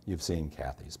 you've seen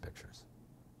Kathy's pictures.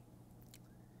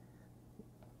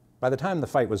 By the time the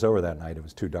fight was over that night, it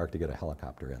was too dark to get a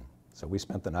helicopter in, so we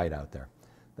spent the night out there.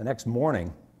 The next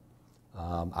morning,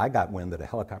 I got wind that a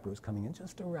helicopter was coming in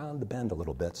just around the bend a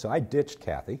little bit, so I ditched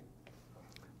Kathy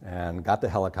and got the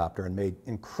helicopter and made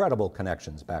incredible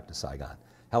connections back to Saigon.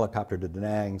 Helicopter to Da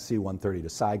Nang, C-130 to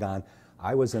Saigon.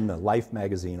 I was in the Life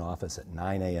magazine office at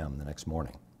 9 a.m. the next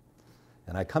morning.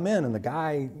 And I come in, and the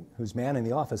guy who's manning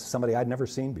the office is somebody I'd never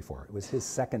seen before. It was his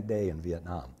second day in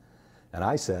Vietnam. And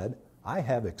I said, I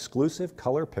have exclusive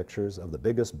color pictures of the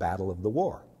biggest battle of the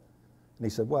war. And he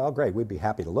said, well, great, we'd be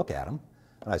happy to look at them.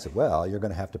 And I said, well, you're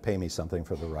going to have to pay me something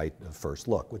for the right of first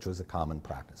look, which was a common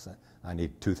practice. I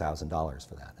need $2,000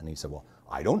 for that. And he said, well,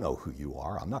 I don't know who you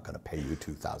are. I'm not going to pay you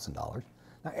 $2,000.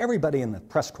 Now, everybody in the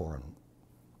press corps in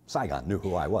Saigon knew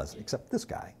who I was, except this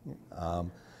guy.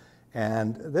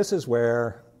 And this is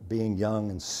where being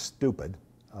young and stupid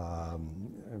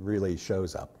really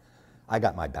shows up. I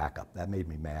got my back up. That made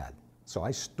me mad. So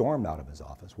I stormed out of his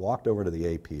office, walked over to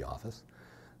the AP office.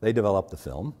 They developed the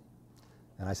film.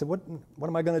 And I said, what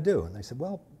am I going to do? And they said,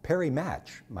 well, Perry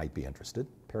Match might be interested.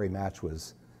 Perry Match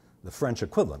was the French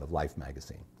equivalent of Life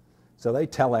magazine. So they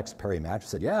telex Perry Match,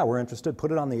 said, yeah, we're interested.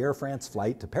 Put it on the Air France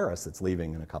flight to Paris that's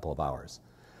leaving in a couple of hours.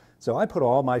 So I put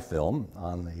all my film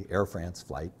on the Air France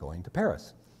flight going to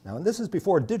Paris. Now, and this is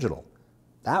before digital.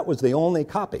 That was the only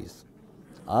copies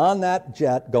on that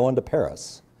jet going to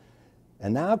Paris.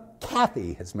 And now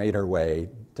Kathy has made her way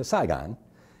to Saigon,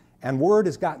 And word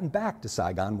has gotten back to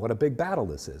Saigon what a big battle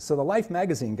this is. So the Life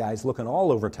magazine guy's looking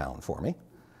all over town for me.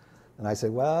 And I say,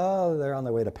 well, they're on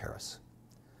their way to Paris.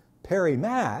 Perry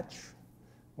Match,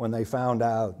 when they found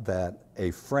out that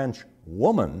a French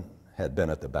woman had been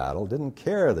at the battle, didn't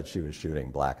care that she was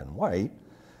shooting black and white,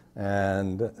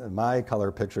 and my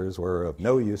color pictures were of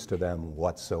no use to them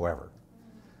whatsoever.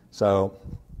 So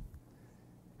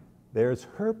there's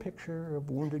her picture of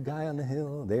a wounded guy on the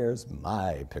hill. There's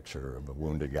my picture of a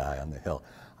wounded guy on the hill.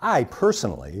 I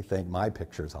personally think my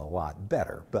picture's a lot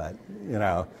better, but, you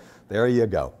know, there you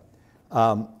go.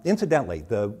 Incidentally,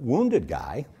 the wounded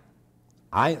guy,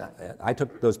 I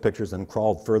took those pictures and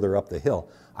crawled further up the hill.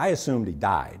 I assumed he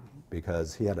died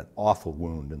because he had an awful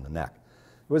wound in the neck.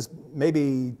 It was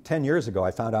maybe 10 years ago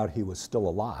I found out he was still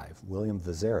alive. William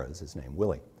Vizera is his name,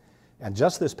 Willie. And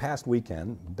just this past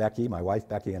weekend, Becky, my wife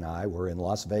Becky, and I were in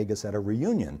Las Vegas at a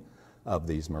reunion of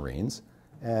these Marines,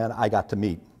 and I got to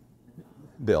meet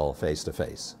Bill face to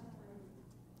face.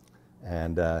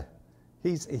 And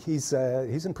he's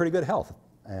in pretty good health,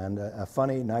 and a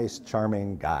funny, nice,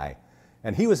 charming guy.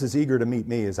 And he was as eager to meet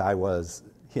me as I was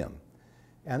him.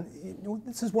 And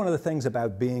this is one of the things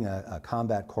about being a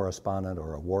combat correspondent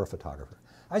or a war photographer.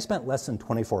 I spent less than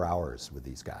 24 hours with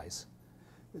these guys,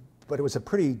 but it was a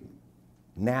pretty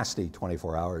nasty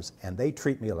 24 hours, and they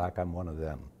treat me like I'm one of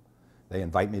them. They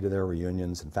invite me to their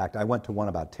reunions. In fact, I went to one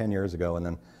about 10 years ago and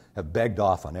then have begged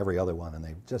off on every other one, and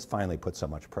they just finally put so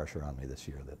much pressure on me this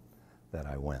year that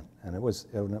I went, and it was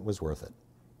worth it.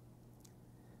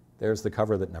 There's the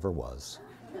cover that never was.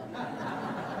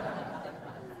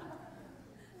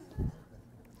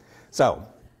 So,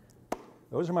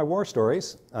 those are my war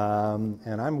stories,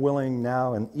 and I'm willing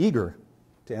now and eager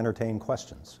to entertain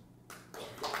questions.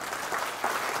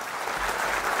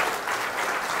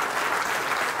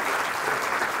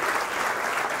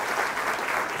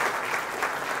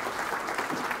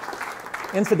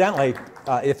 Incidentally,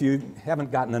 if you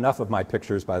haven't gotten enough of my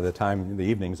pictures by the time the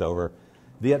evening's over,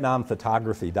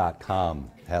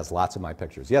 VietnamPhotography.com has lots of my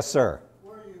pictures. Yes, sir?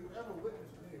 Were you ever witness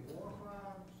to any war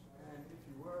crimes? And if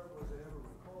you were they ever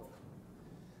recorded?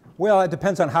 Well, it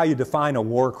depends on how you define a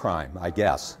war crime, I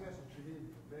guess. I guess it should even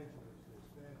convention is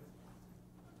standard.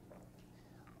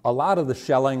 A lot of the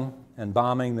shelling and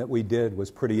bombing that we did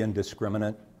was pretty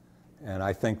indiscriminate, and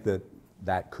I think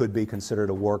that could be considered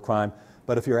a war crime.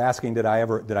 But if you're asking, did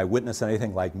I witness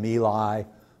anything like My Lai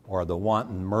or the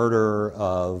wanton murder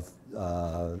of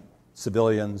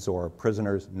civilians or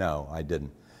prisoners? No, I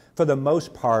didn't. For the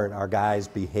most part, our guys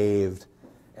behaved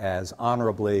as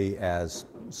honorably as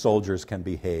soldiers can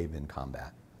behave in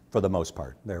combat, for the most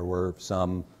part. There were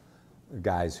some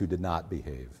guys who did not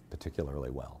behave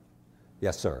particularly well.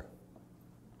 Yes, sir?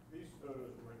 These photos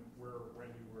were when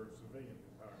you were civilian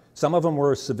retired. Some of them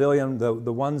were civilian. The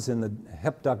ones in the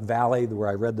Hepduck Valley where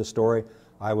I read the story,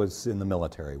 I was in the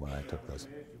military when I took those.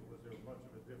 Was there much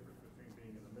of a difference between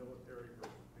being in the military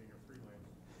versus being a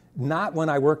freelancer? Not when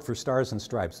I worked for Stars and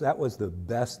Stripes. That was the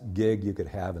best gig you could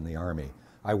have in the Army.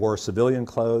 I wore civilian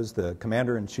clothes. The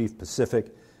Commander-in-Chief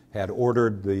Pacific had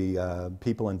ordered the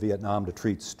people in Vietnam to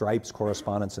treat Stripes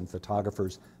correspondents and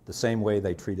photographers the same way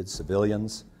they treated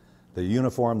civilians. The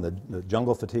uniform, the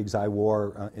jungle fatigues I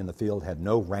wore in the field had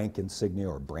no rank insignia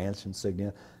or branch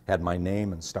insignia, had my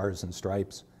name and Stars and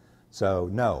Stripes. So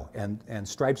no, and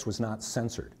Stripes was not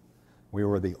censored. We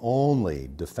were the only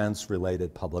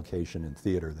defense-related publication in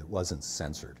theater that wasn't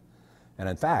censored. And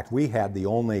in fact, we had the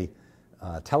only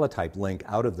teletype link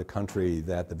out of the country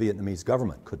that the Vietnamese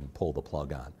government couldn't pull the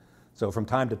plug on. So from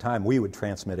time to time, we would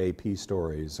transmit AP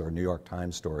stories or New York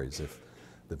Times stories if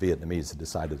the Vietnamese had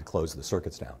decided to close the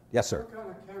circuits down. Yes, sir? What kind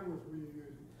of cameras were you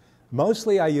using?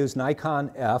 Mostly I used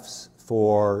Nikon Fs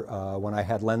for when I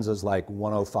had lenses like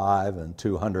 105 and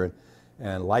 200,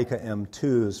 and Leica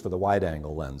M2s for the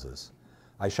wide-angle lenses.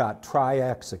 I shot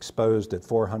Tri-X exposed at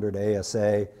 400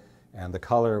 ASA, and the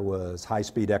color was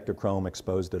high-speed Ektachrome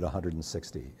exposed at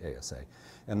 160 ASA.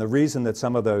 And the reason that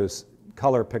some of those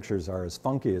color pictures are as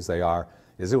funky as they are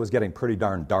is it was getting pretty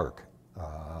darn dark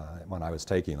when I was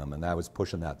taking them, and that was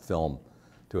pushing that film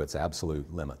to its absolute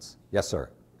limits. Yes, sir?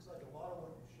 Looks like a lot of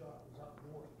what you shot was up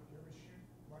north. Did you ever shoot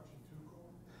much in Tucson?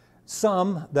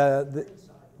 Some.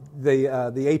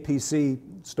 The APC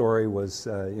story was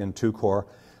in Tucor,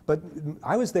 but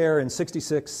I was there in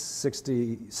 66,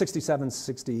 67, and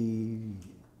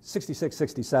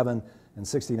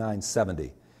 69,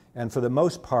 70. And for the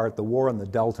most part, the war in the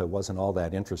Delta wasn't all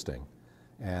that interesting,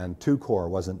 and Tucor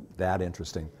wasn't that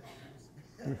interesting.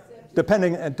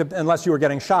 Unless you were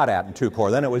getting shot at in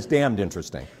Tucor, then it was damned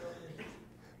interesting.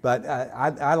 But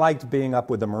I liked being up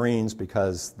with the Marines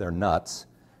because they're nuts.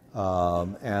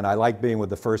 And I liked being with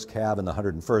the 1st Cav and the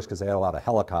 101st because they had a lot of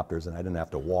helicopters and I didn't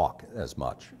have to walk as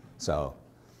much. So,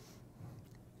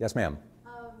 yes, ma'am.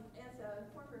 As a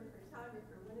former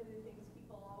photographer, one of the things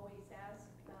people always ask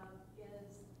is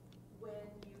when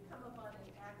you come upon an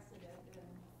accident, and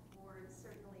Ford's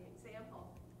certainly an example,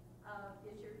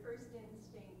 is your first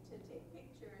instinct to take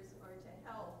pictures or to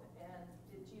help? And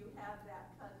did you have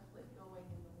that conflict going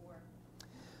in the war?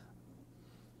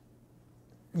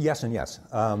 Yes and yes.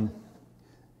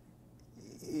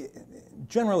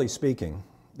 Generally speaking,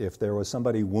 if there was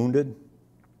somebody wounded,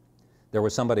 there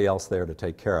was somebody else there to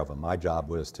take care of them. My job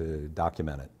was to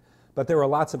document it. But there were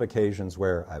lots of occasions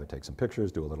where I would take some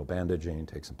pictures, do a little bandaging,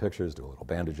 take some pictures, do a little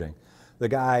bandaging. The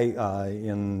guy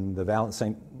in the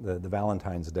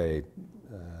Valentine's Day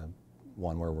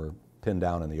one where we're pinned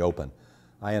down in the open,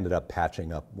 I ended up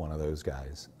patching up one of those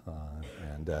guys.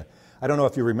 I don't know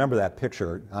if you remember that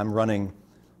picture. I'm running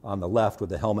on the left with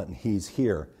the helmet and he's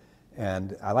here.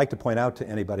 And I like to point out to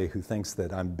anybody who thinks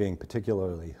that I'm being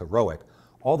particularly heroic,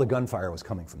 all the gunfire was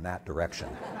coming from that direction.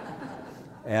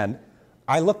 And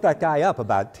I looked that guy up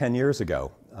about 10 years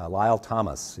ago, Lyle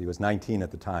Thomas. He was 19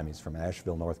 at the time. He's from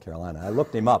Asheville, North Carolina. I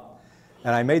looked him up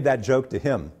and I made that joke to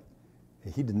him.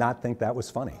 He did not think that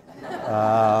was funny.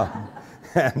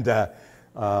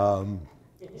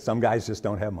 Some guys just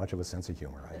don't have much of a sense of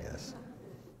humor, I guess.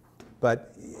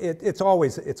 But it's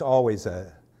always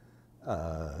a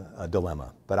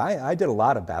dilemma. But I did a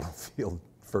lot of battlefield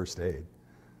first aid.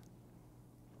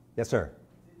 Yes, sir?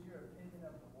 Did your opinion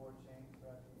of the war change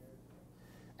throughout the years?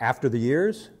 After the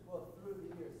years? Well, through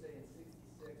the years, say in '66,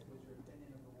 was your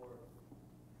opinion of the war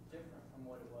different from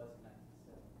what it was in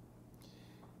 '97?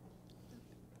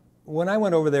 When I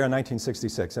went over there in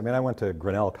 1966, I went to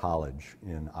Grinnell College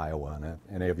in Iowa, and if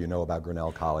any of you know about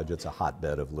Grinnell College, it's a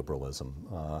hotbed of liberalism.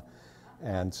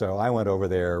 And so I went over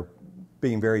there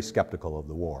being very skeptical of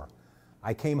the war.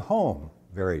 I came home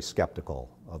very skeptical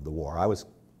of the war. I was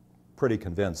pretty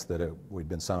convinced that we'd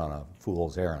been sent on a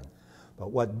fool's errand.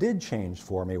 But what did change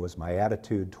for me was my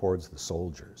attitude towards the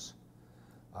soldiers.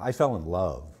 I fell in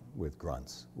love with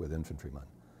grunts, with infantrymen.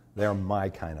 They're my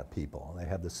kind of people. They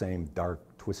have the same dark,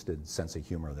 twisted sense of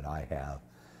humor that I have.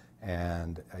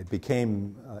 And it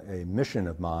became a mission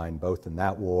of mine, both in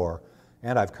that war,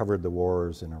 and I've covered the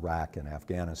wars in Iraq and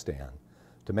Afghanistan,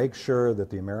 to make sure that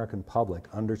the American public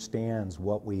understands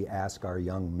what we ask our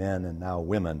young men and now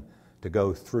women to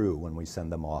go through when we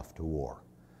send them off to war.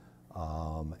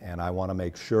 And I want to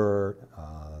make sure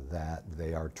that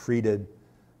they are treated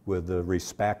with the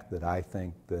respect that I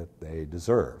think that they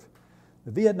deserve.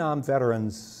 The Vietnam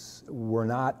veterans were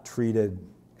not treated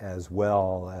as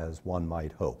well as one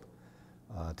might hope.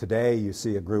 Today you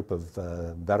see a group of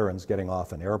veterans getting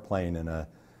off an airplane in a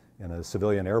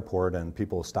civilian airport and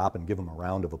people stop and give them a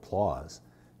round of applause.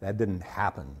 That didn't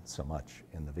happen so much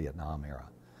in the Vietnam era.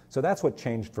 So that's what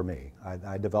changed for me.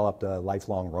 I developed a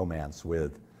lifelong romance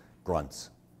with grunts.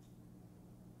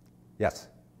 Yes? Did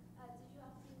you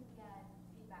often get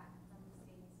feedback from the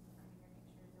States from your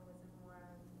pictures, or was it more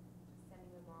sending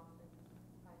them off and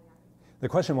finding out? The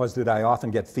question was, did I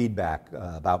often get feedback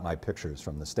about my pictures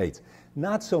from the States?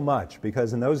 Not so much,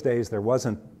 because in those days there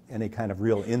wasn't any kind of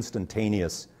real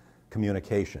instantaneous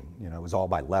communication. You know, it was all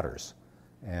by letters.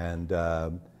 And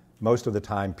most of the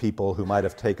time people who might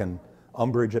have taken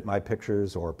umbrage at my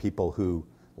pictures or people who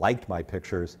liked my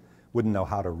pictures wouldn't know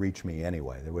how to reach me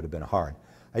anyway. It would have been hard.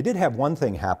 I did have one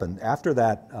thing happen after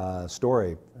that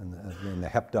story in the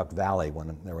Hepduck Valley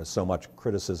when there was so much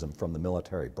criticism from the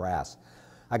military brass.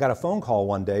 I got a phone call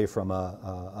one day from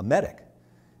a medic,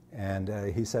 and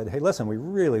he said, "Hey, listen, we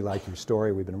really like your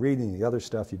story. We've been reading the other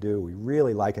stuff you do. We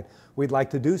really like it. We'd like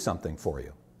to do something for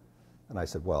you." And I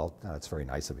said, "Well, that's very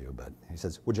nice of you," but he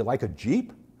says, "Would you like a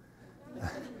Jeep?"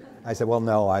 I said, "Well,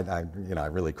 no, I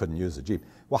really couldn't use a Jeep."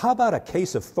 "Well, how about a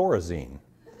case of Thorazine?"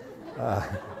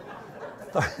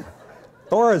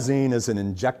 Thorazine is an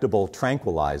injectable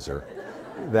tranquilizer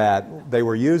that they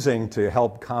were using to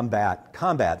help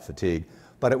combat fatigue,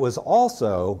 but it was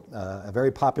also a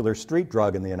very popular street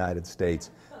drug in the United States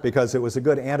because it was a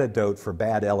good antidote for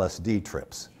bad LSD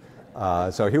trips.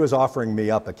 So he was offering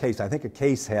me up a case. I think a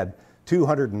case had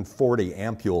 240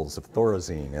 ampules of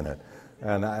Thorazine in it.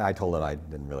 And I told him I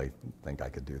didn't really think I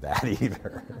could do that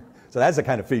either. So that's the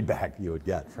kind of feedback you would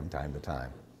get from time to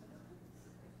time.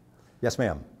 Yes,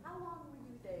 ma'am. How long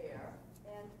were you there,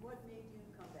 and what made you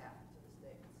come back to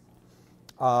the States?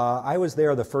 I was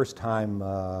there the first time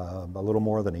a little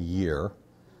more than a year.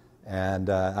 And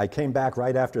I came back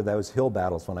right after those hill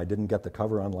battles when I didn't get the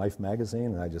cover on Life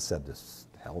magazine, and I just said, "Just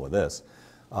hell with this."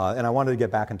 And I wanted to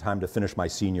get back in time to finish my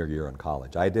senior year in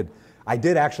college. I I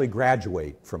did actually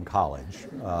graduate from college,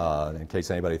 in case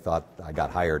anybody thought I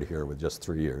got hired here with just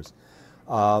 3 years.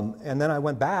 And then I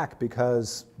went back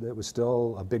because it was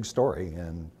still a big story,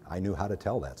 and I knew how to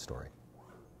tell that story.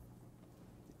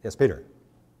 Yes, Peter?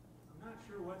 I'm not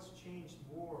sure what's changed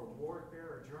more, warfare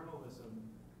or journalism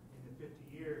in the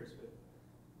 50 years, but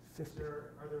 50.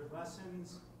 are there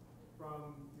lessons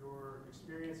from your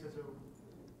experience as a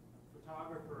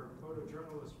photographer or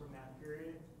photojournalist from that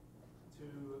period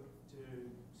to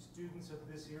students of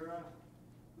this era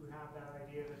who have that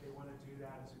idea that they want to do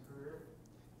that as a career?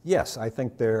 Yes, I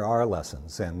think there are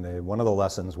lessons, and one of the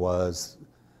lessons was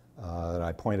that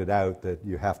I pointed out that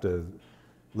you have to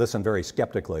listen very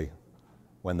skeptically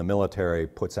when the military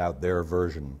puts out their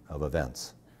version of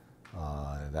events.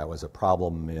 That was a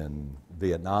problem in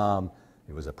Vietnam,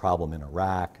 it was a problem in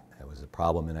Iraq, it was a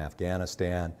problem in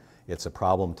Afghanistan. It's a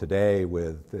problem today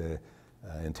with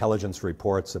intelligence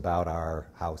reports about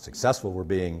how successful we're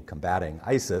being combating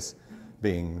ISIS,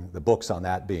 the books on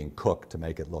that being cooked to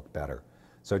make it look better.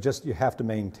 So you have to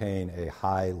maintain a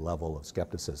high level of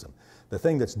skepticism. The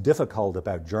thing that's difficult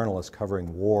about journalists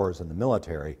covering wars in the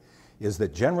military is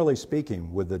that, generally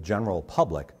speaking, with the general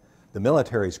public, the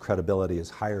military's credibility is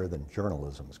higher than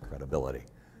journalism's credibility.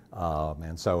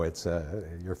 And so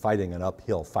you're fighting an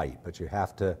uphill fight, but you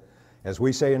have to, as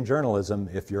we say in journalism,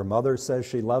 if your mother says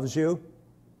she loves you,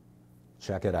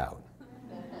 check it out.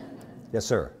 Yes,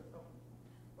 sir.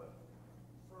 But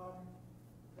from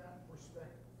that perspective,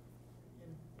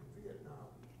 in Vietnam,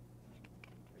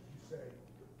 as you say,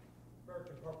 the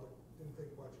American public didn't think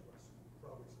much of us,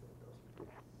 probably still doesn't.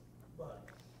 But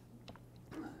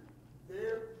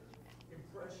their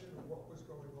impression of what was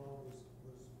going on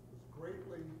was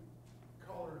greatly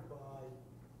colored by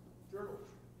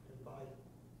journalism and by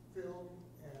film,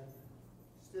 and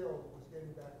still was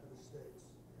getting back to the States.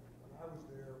 And when I was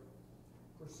there,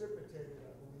 precipitated,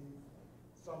 I believe,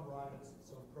 some riots and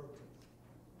some protests.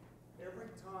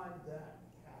 Every time that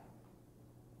happened,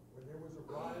 when there was a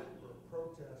riot or a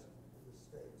protest in the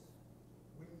States,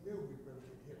 we knew we were going to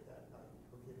get hit that night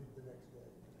or get hit the next day.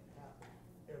 And it happened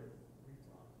every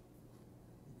time.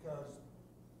 Because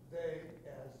they,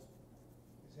 as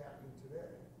is happening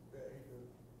today, the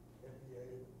NBA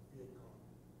and Viet Cong,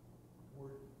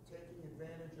 were taking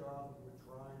advantage of and were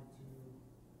trying to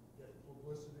get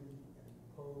publicity and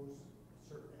impose a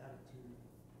certain attitude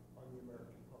on the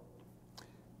American public.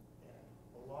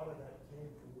 And a lot of that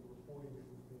came from the reporting that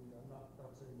was being done. I'm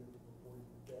not saying that the reporting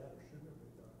was bad or shouldn't have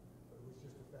been done, but it was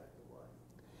just a fact of life.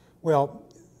 Well,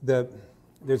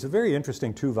 there's a very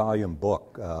interesting 2-volume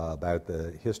book about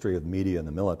the history of media and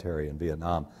the military in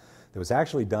Vietnam that was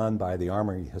actually done by the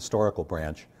Army Historical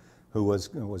Branch, who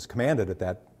was commanded at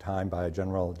that time by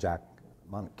General Jack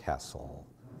Montcastle,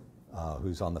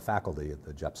 who's on the faculty at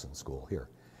the Jepson School here.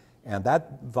 And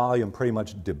that volume pretty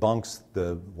much debunks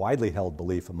the widely held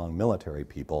belief among military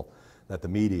people that the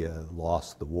media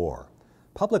lost the war.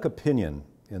 Public opinion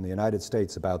in the United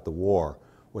States about the war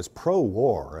was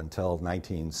pro-war until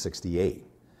 1968.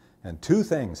 And 2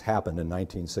 things happened in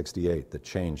 1968 that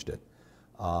changed it.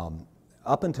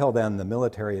 Up until then, the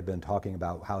military had been talking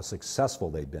about how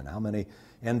successful they'd been, how many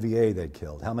NVA they'd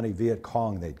killed, how many Viet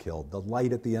Cong they'd killed, the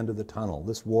light at the end of the tunnel,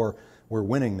 this war, we're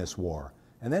winning this war.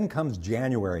 And then comes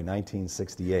January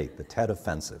 1968, the Tet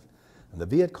Offensive. And the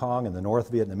Viet Cong and the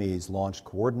North Vietnamese launched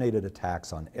coordinated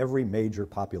attacks on every major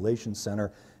population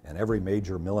center and every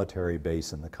major military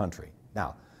base in the country.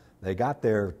 Now, they got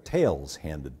their tails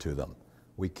handed to them.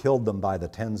 We killed them by the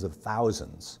tens of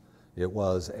thousands. It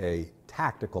was a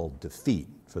tactical defeat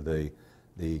for the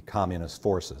communist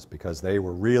forces because they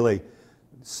were really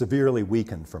severely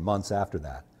weakened for months after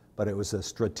that. But it was a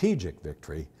strategic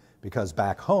victory because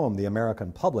back home the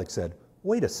American public said,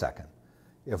 wait a second,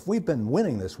 if we've been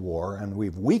winning this war and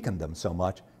we've weakened them so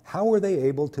much, how were they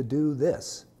able to do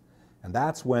this? And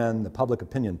that's when the public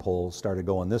opinion polls started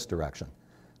going this direction.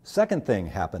 Second thing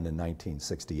happened in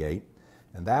 1968,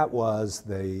 and that was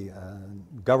the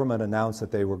government announced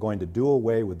that they were going to do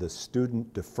away with the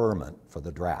student deferment for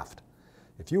the draft.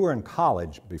 If you were in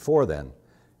college before then,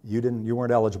 you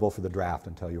weren't eligible for the draft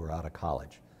until you were out of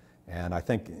college. And I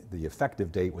think the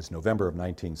effective date was November of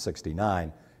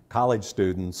 1969. College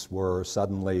students were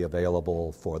suddenly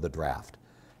available for the draft.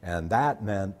 And that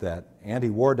meant that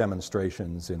anti-war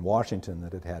demonstrations in Washington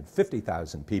that had had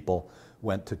 50,000 people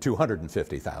went to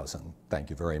 250,000. Thank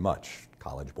you very much,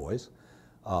 college boys.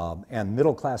 And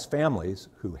middle-class families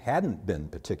who hadn't been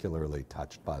particularly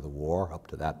touched by the war up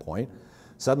to that point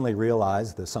suddenly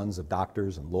realized the sons of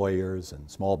doctors and lawyers and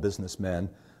small businessmen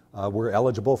were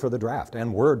eligible for the draft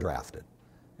and were drafted.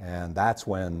 And that's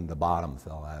when the bottom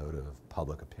fell out of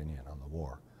public opinion on the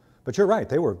war. But you're right,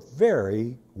 they were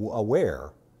very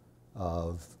aware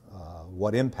of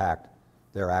what impact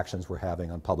their actions were having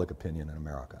on public opinion in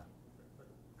America. But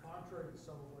contrary to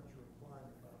some of what you're implying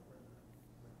about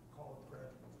when college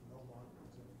graduates are no longer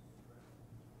considered graduates,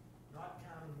 not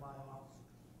counting my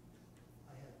officers,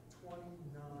 I had 29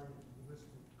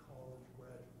 enlisted college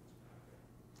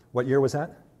graduates. What year was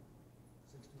that?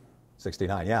 69.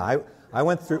 69, yeah. I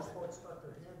went through... All stuck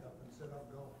their hand up and said, I'm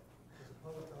going. As a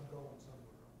public, I'm going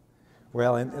somewhere else.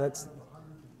 Well, and that's... Out of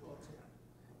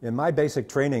 110. In my basic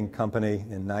training company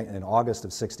in August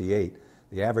of 68,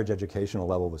 the average educational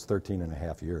level was 13 and a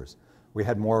half years. We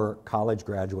had more college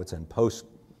graduates and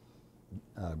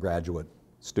post-graduate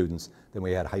students than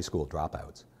we had high school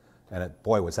dropouts. And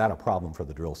boy, was that a problem for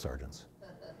the drill sergeants.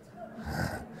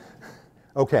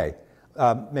 Okay,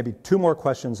 maybe two more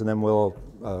questions and then we'll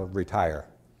retire.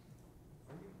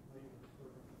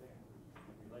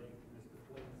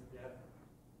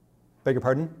 Beg your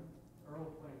pardon?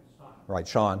 Right,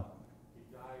 Sean. He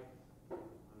died on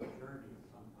a journey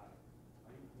sometime.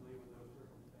 Are you familiar with those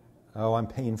circumstances? Oh, I'm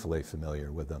painfully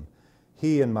familiar with them.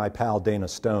 He and my pal Dana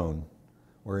Stone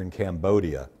were in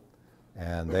Cambodia,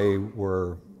 and they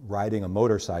were riding a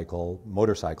motorcycles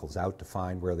out to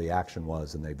find where the action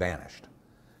was, and they vanished.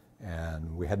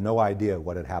 And we had no idea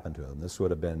what had happened to them. This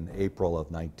would have been April of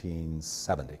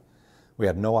 1970. We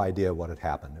had no idea what had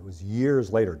happened. It was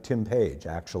years later, Tim Page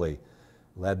actually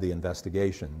led the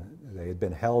investigation. They had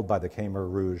been held by the Khmer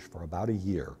Rouge for about a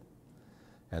year.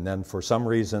 And then for some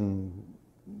reason,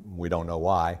 we don't know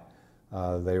why,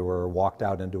 they were walked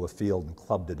out into a field and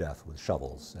clubbed to death with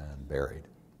shovels and buried.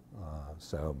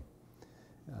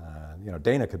 You know,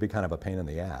 Dana could be kind of a pain in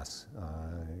the ass,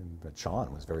 but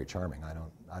Sean was very charming. I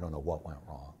don't know what went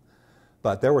wrong.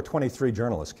 But there were 23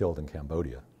 journalists killed in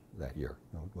Cambodia that year.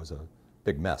 It was a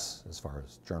big mess as far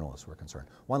as journalists were concerned.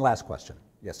 One last question.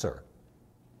 Yes, sir.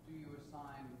 Do you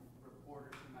assign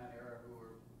reporters from that era who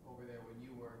were over there when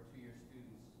you were to your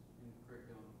students in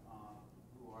curriculum?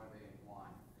 Who are they and why?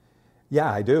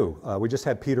 Yeah, I do. We just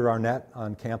had Peter Arnett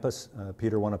on campus.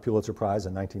 Peter won a Pulitzer Prize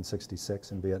in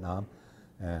 1966 in Vietnam.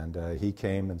 And he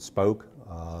came and spoke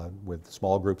with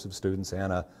small groups of students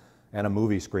and a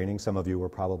movie screening. Some of you were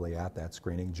probably at that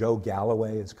screening. Joe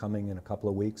Galloway is coming in a couple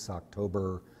of weeks,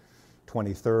 October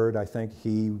 23rd, I think.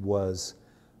 He was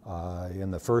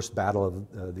in the first battle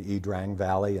of the Drang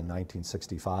Valley in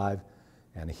 1965.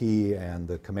 And he and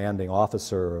the commanding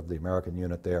officer of the American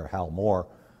unit there, Hal Moore,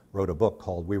 wrote a book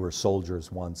called We Were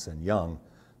Soldiers Once and Young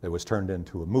that was turned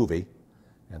into a movie.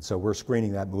 And so we're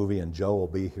screening that movie, and Joe will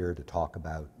be here to talk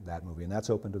about that movie, and that's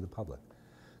open to the public.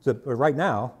 So but right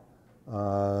now,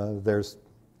 there's...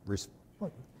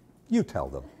 you tell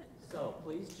them. So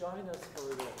please join us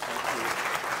for the... Thank you.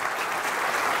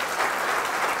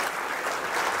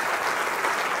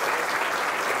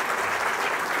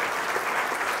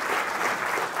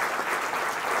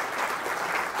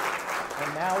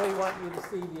 And now we want you to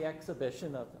see the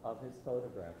exhibition of his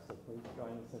photographs. So please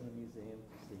join us in the museum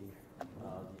to see the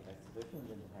exhibition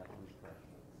and have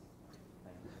refreshments.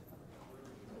 Thank you.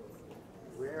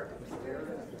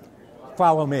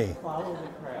 Follow me. Follow the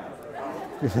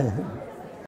crowd.